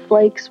crispy wheat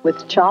flakes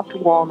with chopped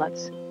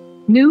walnuts.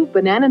 New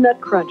Banana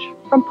Nut Crunch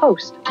from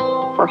Post.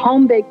 For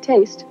home-baked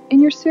taste in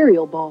your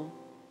cereal bowl.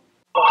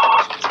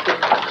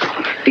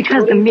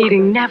 Because the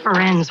meeting never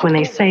ends when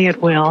they say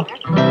it will.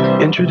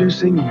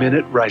 Introducing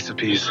Minute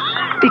Recipes.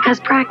 Because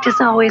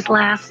practice always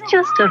lasts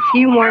just a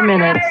few more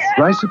minutes.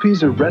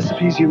 Recipes are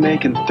recipes you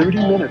make in 30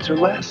 minutes or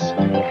less.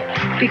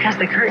 Because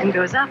the curtain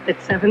goes up at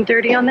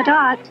 7:30 on the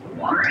dot.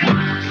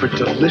 For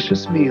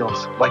delicious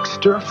meals like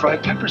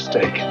stir-fried pepper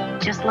steak.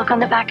 Just look on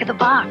the back of the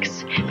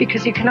box.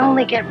 Because you can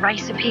only get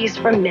recipes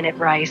from Minute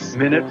Rice.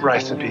 Minute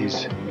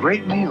Recipes.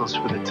 Great meals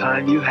for the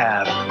time you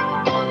have.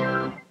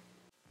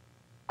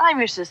 I'm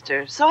your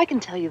sister, so I can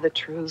tell you the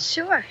truth.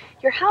 Sure.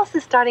 Your house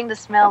is starting to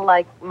smell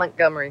like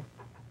Montgomery.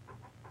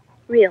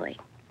 Really?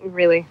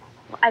 Really?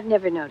 Well, I've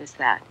never noticed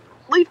that.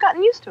 Well, you've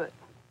gotten used to it.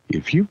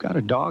 If you've got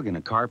a dog in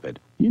a carpet,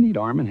 you need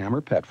Arm &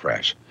 Hammer Pet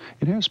Fresh.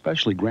 It has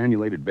specially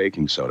granulated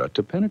baking soda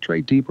to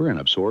penetrate deeper and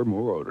absorb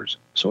more odors,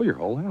 so your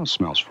whole house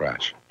smells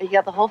fresh. You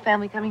got the whole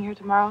family coming here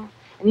tomorrow?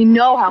 And you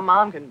know how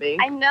Mom can be.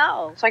 I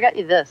know. So I got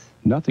you this.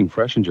 Nothing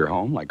freshens your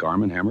home like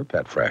Arm & Hammer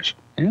Pet Fresh,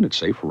 and it's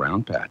safe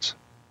around pets.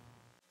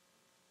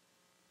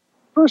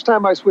 First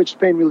time I switched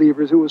pain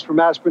relievers, it was from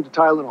aspirin to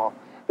Tylenol.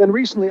 Then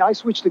recently I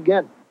switched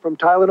again, from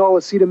Tylenol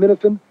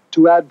acetaminophen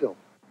to Advil.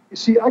 You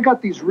see, I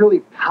got these really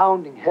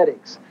pounding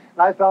headaches,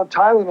 and I found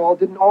Tylenol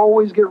didn't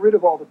always get rid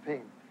of all the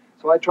pain.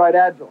 So I tried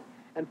Advil.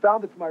 and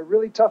found that for my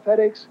really tough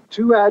headaches,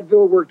 2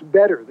 Advil worked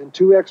better than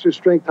 2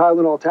 extra-strength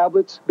Tylenol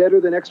tablets, better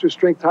than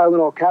extra-strength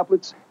Tylenol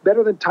caplets,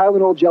 better than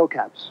Tylenol gel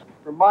caps.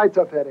 For my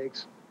tough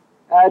headaches,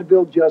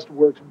 Advil just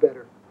works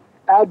better.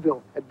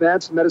 Advil,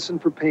 advanced medicine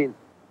for pain.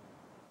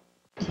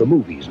 The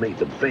movies made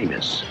them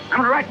famous, I'm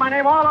gonna write my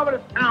name all over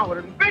this town with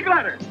in big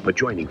letters. but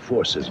joining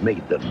forces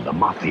made them the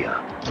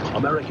Mafia.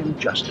 American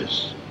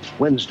Justice,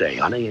 Wednesday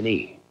on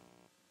A&E.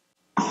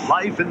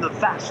 Life in the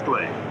fast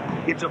lane.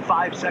 It's a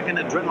 5-second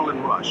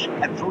adrenaline rush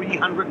at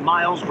 300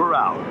 miles per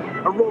hour.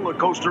 A roller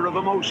coaster of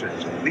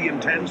emotions, the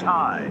intense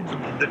highs,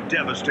 the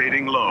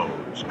devastating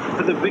lows.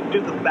 For the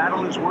victor, the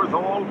battle is worth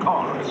all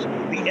costs.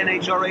 The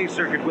NHRA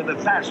circuit with the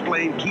fast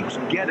lane keeps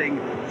getting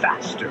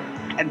faster.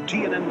 And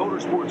TNN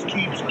Motorsports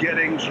keeps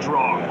getting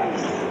stronger.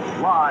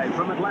 Live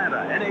from Atlanta,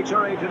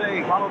 NHRA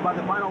Today, followed by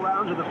the final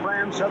rounds of the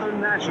France Southern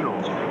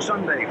Nationals.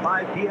 Sunday,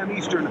 5 p.m.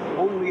 Eastern,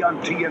 only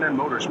on TNN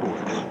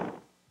Motorsports.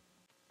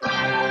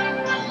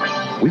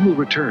 We will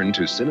return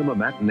to Cinema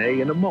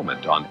Matinee in a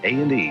moment on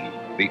A&E,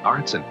 the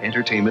Arts and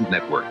Entertainment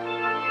Network.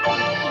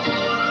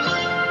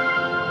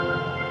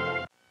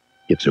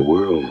 It's a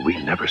world we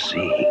never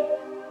see,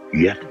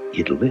 yet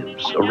it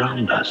lives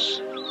around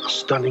us.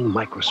 Stunning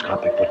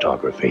microscopic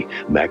photography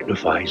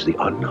magnifies the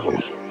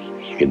unknown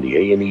in the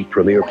A&E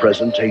premiere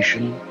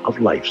presentation of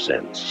Life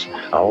Sense,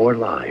 Our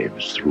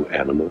Lives Through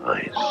Animal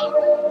Eyes.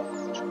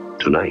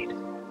 Tonight,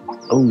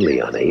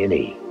 only on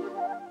A&E.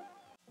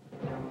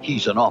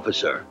 He's an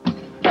officer.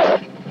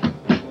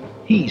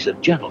 He's a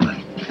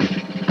gentleman.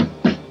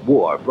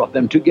 War brought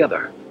them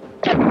together.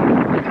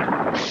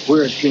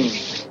 We're a team.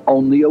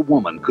 Only a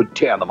woman could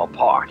tear them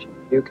apart.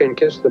 You can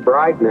kiss the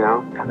bride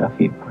now.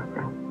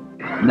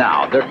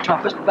 Now, their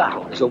toughest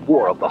battle is a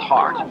war of the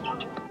heart.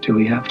 Do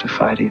we have to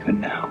fight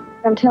even now?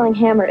 I'm telling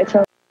Hammer it's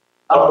over.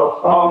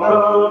 Up on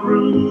the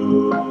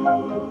roof,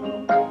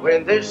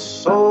 when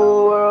this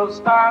whole world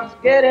starts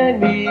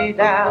getting me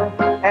down,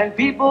 and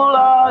people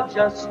are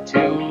just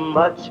too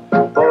much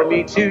for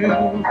me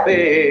to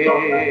face.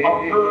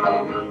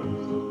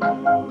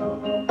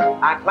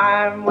 I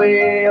climb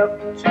way up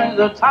to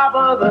the top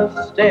of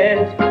the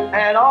stairs,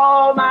 and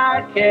all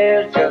my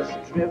cares just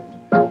drift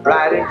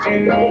right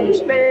into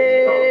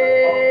space.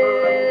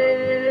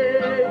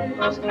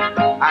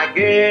 I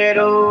get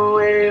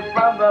away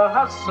from the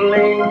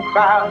hustling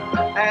crowd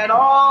and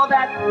all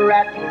that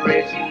rat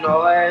race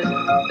noise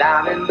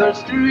down in the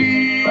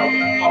street.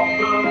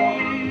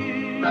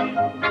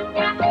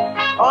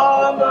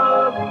 On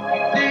the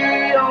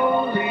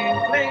only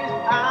place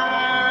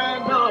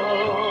I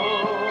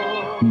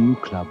know. New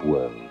Club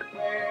World.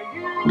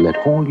 Let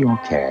all your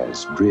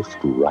cares drift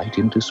right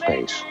into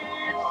space.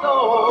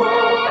 So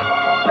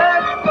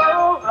let's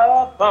go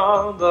up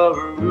on the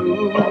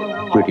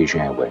roof. British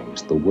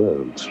Airways, the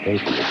world's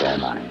favorite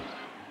airline.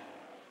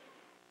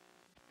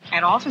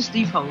 At Office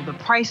Depot, the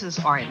prices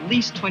are at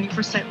least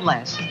 20%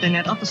 less than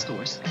at other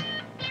stores.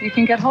 You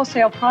can get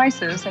wholesale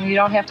prices and you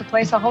don't have to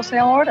place a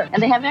wholesale order.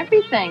 And they have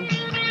everything.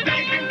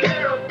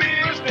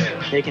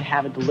 They can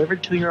have it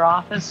delivered to your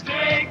office,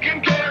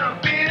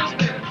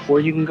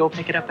 or you can go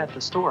pick it up at the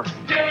store.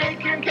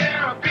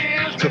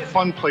 It's a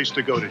fun place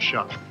to go to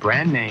shop.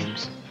 Brand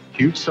names,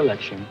 huge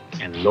selection,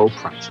 and low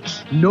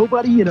prices.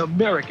 Nobody in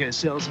America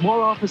sells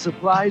more office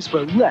supplies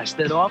for less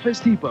than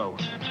Office Depot.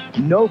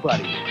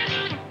 Nobody.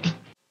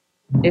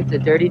 It's a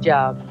dirty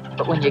job,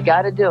 but when you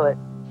gotta do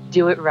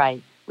it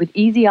right with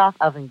Easy Off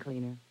Oven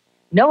Cleaner.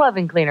 No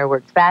oven cleaner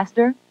works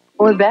faster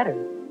or better.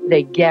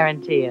 They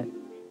guarantee it.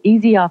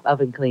 Easy Off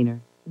Oven Cleaner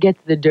gets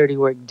the dirty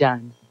work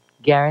done.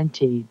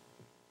 Guaranteed.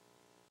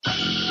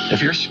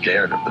 If you're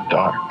scared of the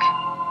dark,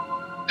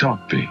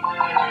 don't be.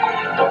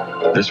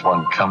 This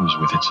one comes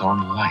with its own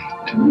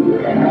light.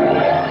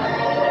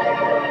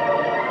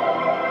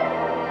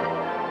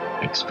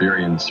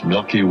 Experience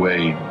Milky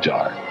Way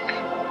Dark.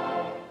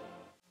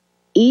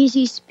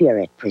 Easy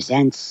Spirit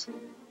presents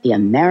the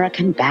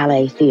American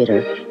Ballet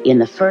Theater in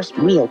the first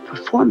real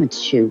performance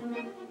shoe,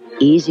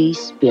 Easy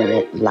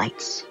Spirit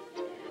Lights.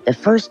 The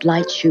first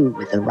light shoe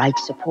with the right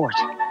support.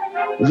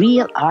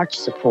 Real arch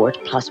support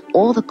plus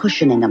all the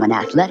cushioning of an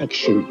athletic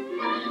shoe.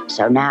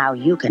 So now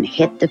you can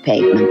hit the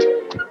pavement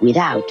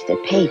without the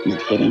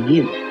pavement hitting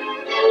you.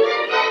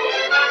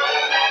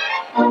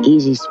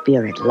 Easy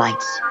Spirit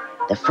Lights.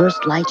 The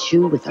first light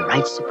shoe with the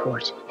right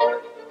support.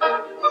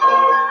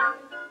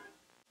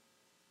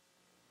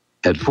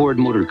 At Ford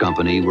Motor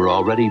Company, we're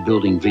already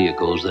building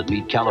vehicles that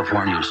meet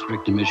California's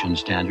strict emission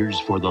standards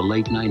for the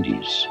late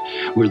 90s.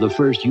 We're the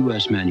first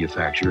U.S.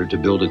 manufacturer to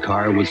build a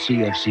car with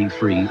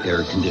CFC-free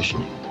air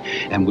conditioning.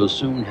 And we'll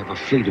soon have a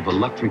fleet of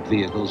electric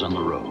vehicles on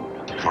the road.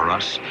 For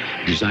us,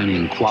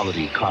 designing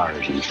quality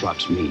cars and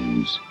trucks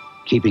means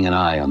keeping an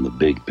eye on the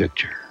big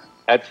picture.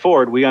 At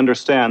Ford, we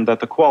understand that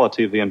the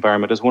quality of the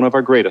environment is one of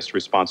our greatest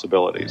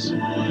responsibilities.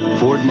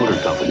 Ford Motor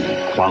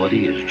Company,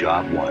 quality is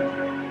job one.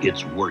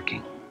 It's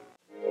working.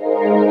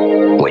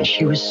 When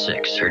she was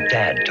 6, her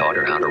dad taught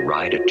her how to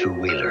ride a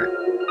two-wheeler.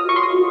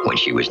 When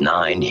she was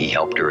 9, he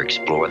helped her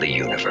explore the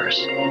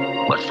universe.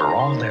 But for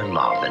all their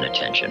love and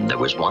attention, there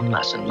was one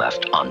lesson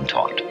left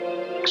untaught.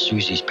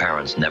 Susie's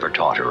parents never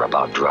taught her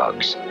about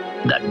drugs,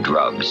 that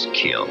drugs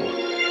kill.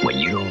 When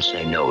you don't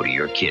say no to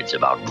your kids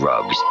about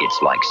drugs,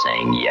 it's like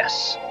saying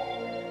yes.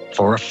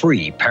 For a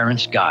free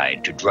parent's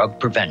guide to drug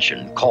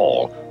prevention,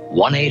 call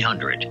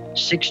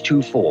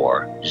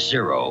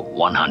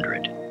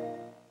 1-800-624-0100.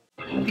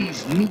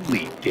 These new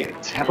leaf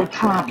kids have a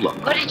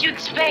problem. What did you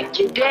expect?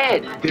 You're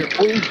dead. Their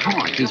old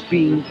heart is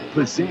being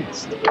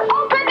possessed. Open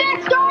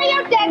that door,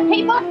 you dead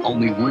people!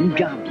 Only one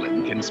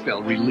goblin can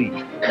spell relief.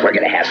 We're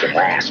gonna have some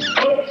laughs.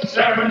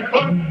 7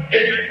 foot,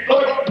 8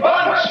 foot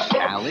punch!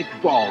 Alec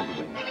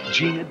Baldwin,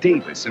 Gina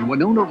Davis, and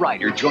Winona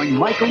Ryder join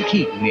Michael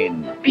Keaton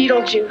in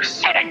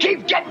Beetlejuice. And it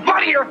keeps getting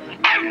funnier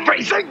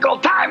every single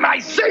time I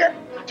see it.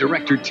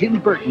 Director Tim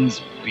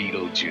Burton's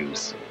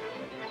Beetlejuice.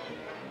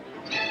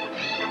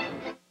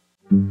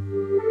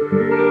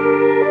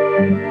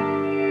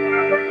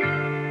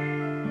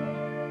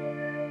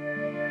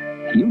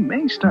 You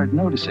may start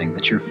noticing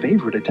that your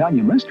favorite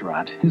Italian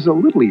restaurant is a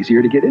little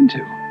easier to get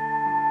into.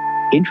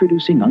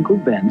 Introducing Uncle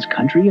Ben's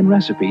Country and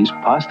Recipes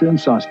Pasta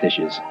and Sauce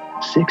Dishes.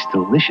 6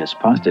 delicious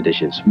pasta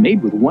dishes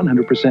made with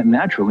 100%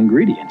 natural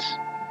ingredients,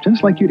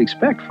 just like you'd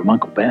expect from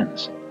Uncle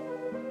Ben's.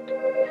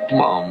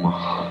 Mom,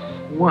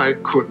 why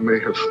couldn't they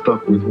have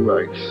stuck with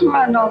rice?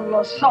 Ma non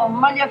lo so,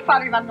 ma gli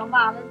affari vanno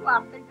male,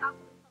 guarda.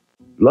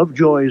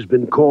 Lovejoy's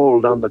been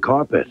called on the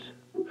carpet,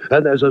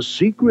 and there's a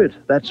secret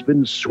that's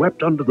been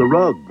swept under the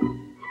rug,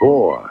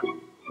 or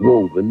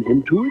woven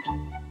into it.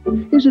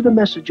 Is it a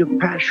message of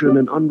passion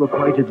and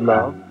unrequited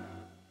love,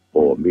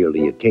 or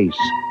merely a case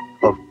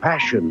of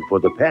passion for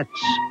the pets?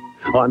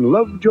 On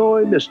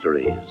Lovejoy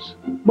Mysteries,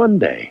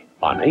 Monday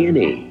on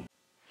A&E.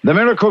 The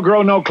Miracle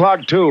Grow No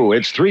Clog 2.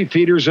 It's 3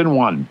 feeders in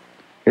 1.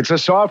 It's a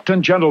soft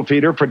and gentle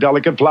feeder for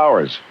delicate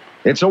flowers.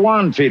 It's a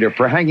wand feeder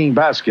for hanging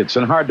baskets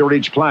and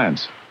hard-to-reach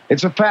plants.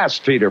 It's a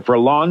fast feeder for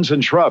lawns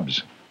and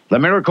shrubs. The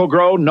Miracle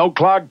Grow No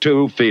Clog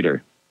 2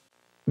 feeder.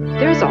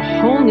 There's a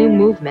whole new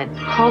movement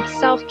called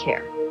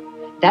self-care.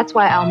 That's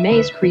why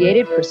Almay's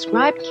created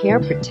Prescribed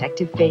Care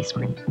Protective Face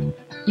Cream.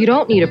 You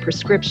don't need a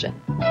prescription.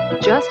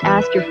 Just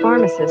ask your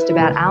pharmacist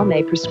about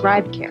Almay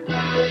Prescribed Care.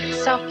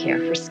 Self-care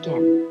for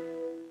skin.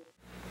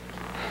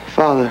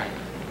 Father,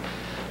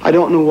 I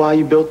don't know why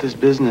you built this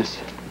business.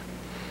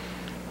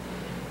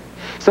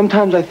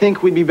 Sometimes I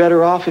think we'd be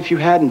better off if you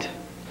hadn't.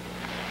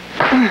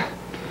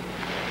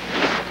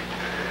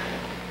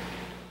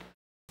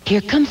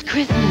 Here comes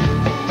Christmas.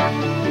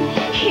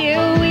 Here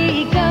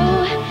we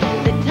go.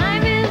 The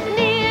time is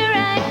near.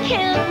 I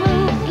can't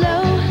move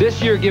slow.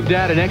 This year, give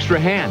Dad an extra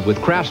hand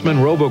with Craftsman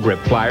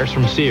RoboGrip pliers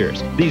from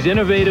Sears. These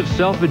innovative,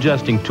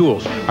 self-adjusting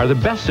tools are the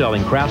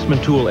best-selling Craftsman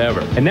tool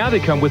ever. And now they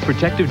come with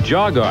protective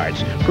jaw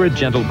guards for a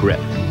gentle grip.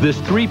 This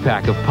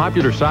 3-pack of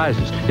popular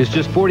sizes is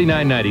just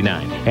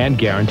 $49.99 and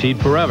guaranteed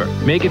forever.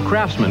 Make it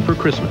Craftsman for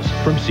Christmas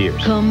from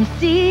Sears. Come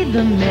see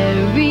the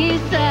merry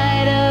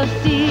side of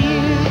Sears.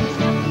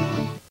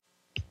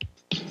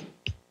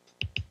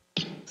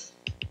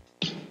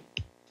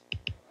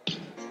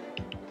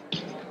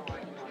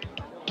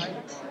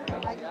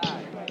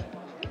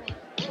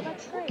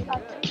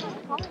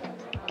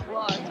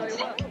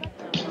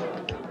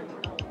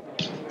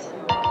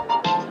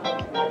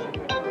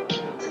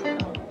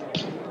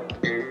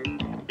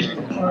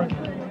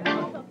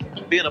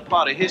 Being a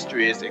part of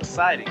history is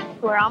exciting.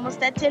 We're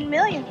almost at 10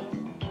 million.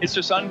 It's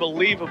just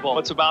unbelievable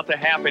what's about to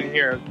happen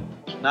here.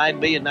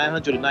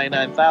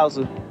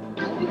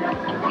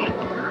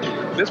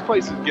 9,999,000. This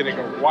place is getting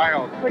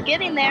wild. We're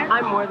getting there.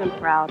 I'm more than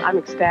proud. I'm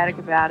ecstatic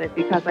about it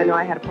because I know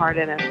I had a part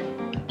in it.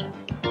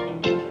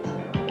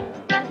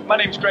 My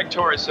name's Greg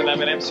Torres, and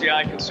I'm an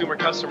MCI Consumer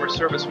Customer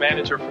Service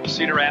Manager from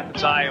Cedar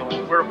Rapids,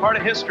 Iowa. We're a part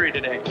of history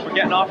today. We're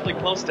getting awfully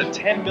close to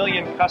 10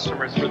 million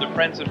customers for the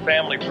Friends and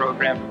Family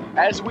program.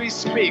 As we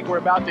speak, we're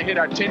about to hit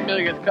our 10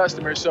 millionth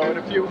customer, so in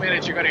a few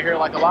minutes you're going to hear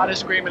like a lot of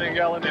screaming and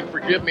yelling, and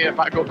forgive me if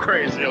I go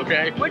crazy,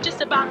 okay? We're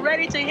just about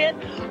ready to hit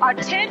our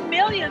 10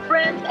 million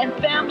Friends and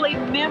Family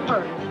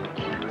members.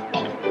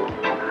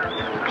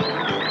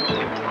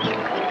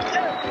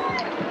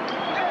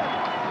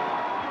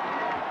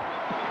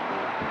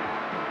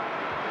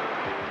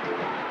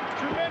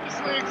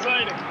 Tremendously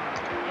exciting.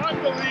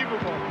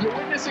 Unbelievable. You're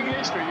witnessing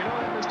history, you know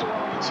that, Mr.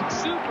 Owens?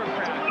 Super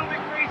proud. It's a little bit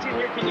crazy in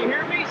here. Can you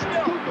hear me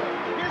still?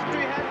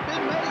 History has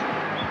been made.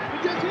 We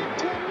just hit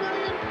 10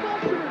 million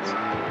customers.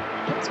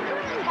 That's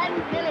great.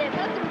 10 million.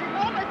 That's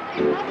almost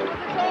impossible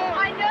to say.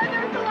 I know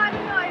there's a lot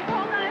of noise.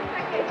 Hold on a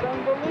second. It's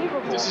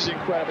unbelievable. This is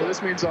incredible.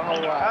 This means a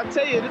whole lot. I'll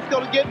tell you, it's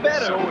going to get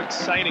better. So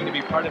exciting to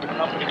be part of a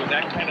company with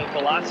that kind of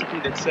philosophy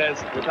that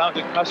says, without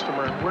the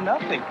customer, we're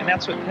nothing. And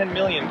that's what 10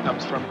 million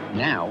comes from.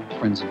 Now,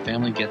 Friends and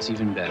Family gets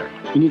even better.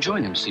 When you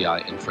join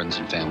MCI and Friends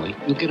and Family,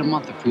 you'll get a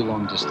month of free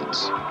long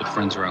distance. With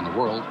friends around the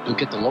world, you'll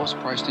get the lowest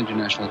priced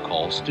international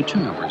calls to 2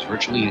 numbers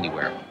virtually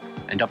anywhere.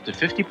 And up to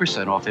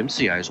 50% off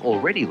MCI's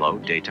already low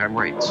daytime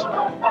rates.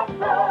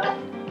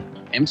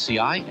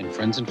 MCI and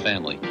Friends and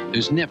Family.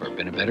 There's never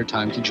been a better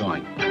time to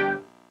join.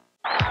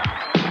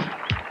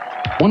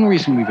 One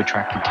reason we've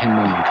attracted 10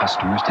 million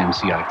customers to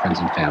MCI Friends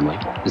and Family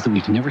is that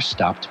we've never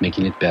stopped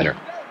making it better.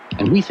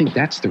 And we think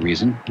that's the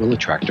reason we'll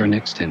attract our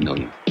next 10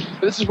 million.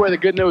 This is where the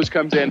good news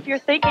comes in. If you're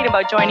thinking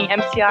about joining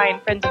MCI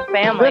and Friends and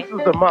Family, This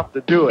is the month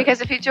to do it. Because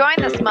if you join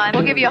this month,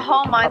 we'll give you a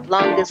whole month of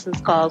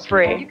long-distance calls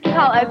free. You can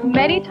call as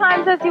many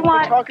times as you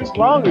want. Talk as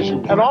long as you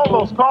want. And all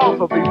those calls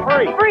will be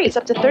free. Free. It's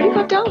up to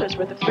 $35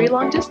 worth of free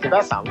long distance.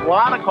 That's a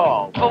lot of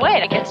calls. But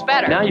wait, it gets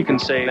better. Now you can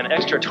save an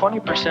extra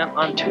 20%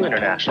 on 2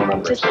 international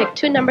numbers. Just pick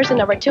 2 numbers in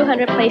over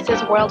 200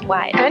 places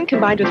worldwide. And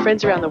combined with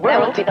Friends around the That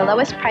world, would be the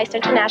lowest priced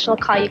international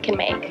call you can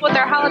make. With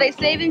our holiday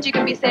savings, you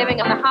can be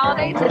saving on the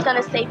holidays. It's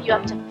going to save you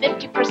up to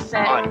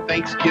 50%. On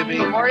Thanksgiving,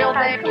 Memorial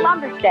Day,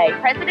 Columbus Day,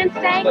 President's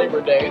Day.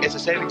 Labor Day. it's a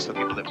savings for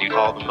people that you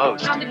call the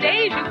most. on the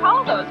days you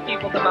call those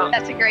people the most.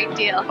 That's a great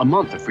deal. A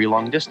month of free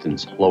long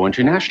distance, low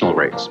international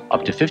rates,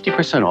 up to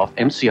 50% off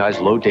MCI's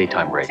low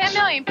daytime rates. 10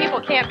 million people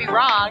can't be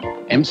wrong.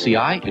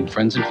 MCI and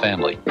Friends and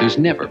Family. There's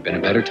never been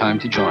a better time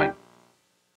to join.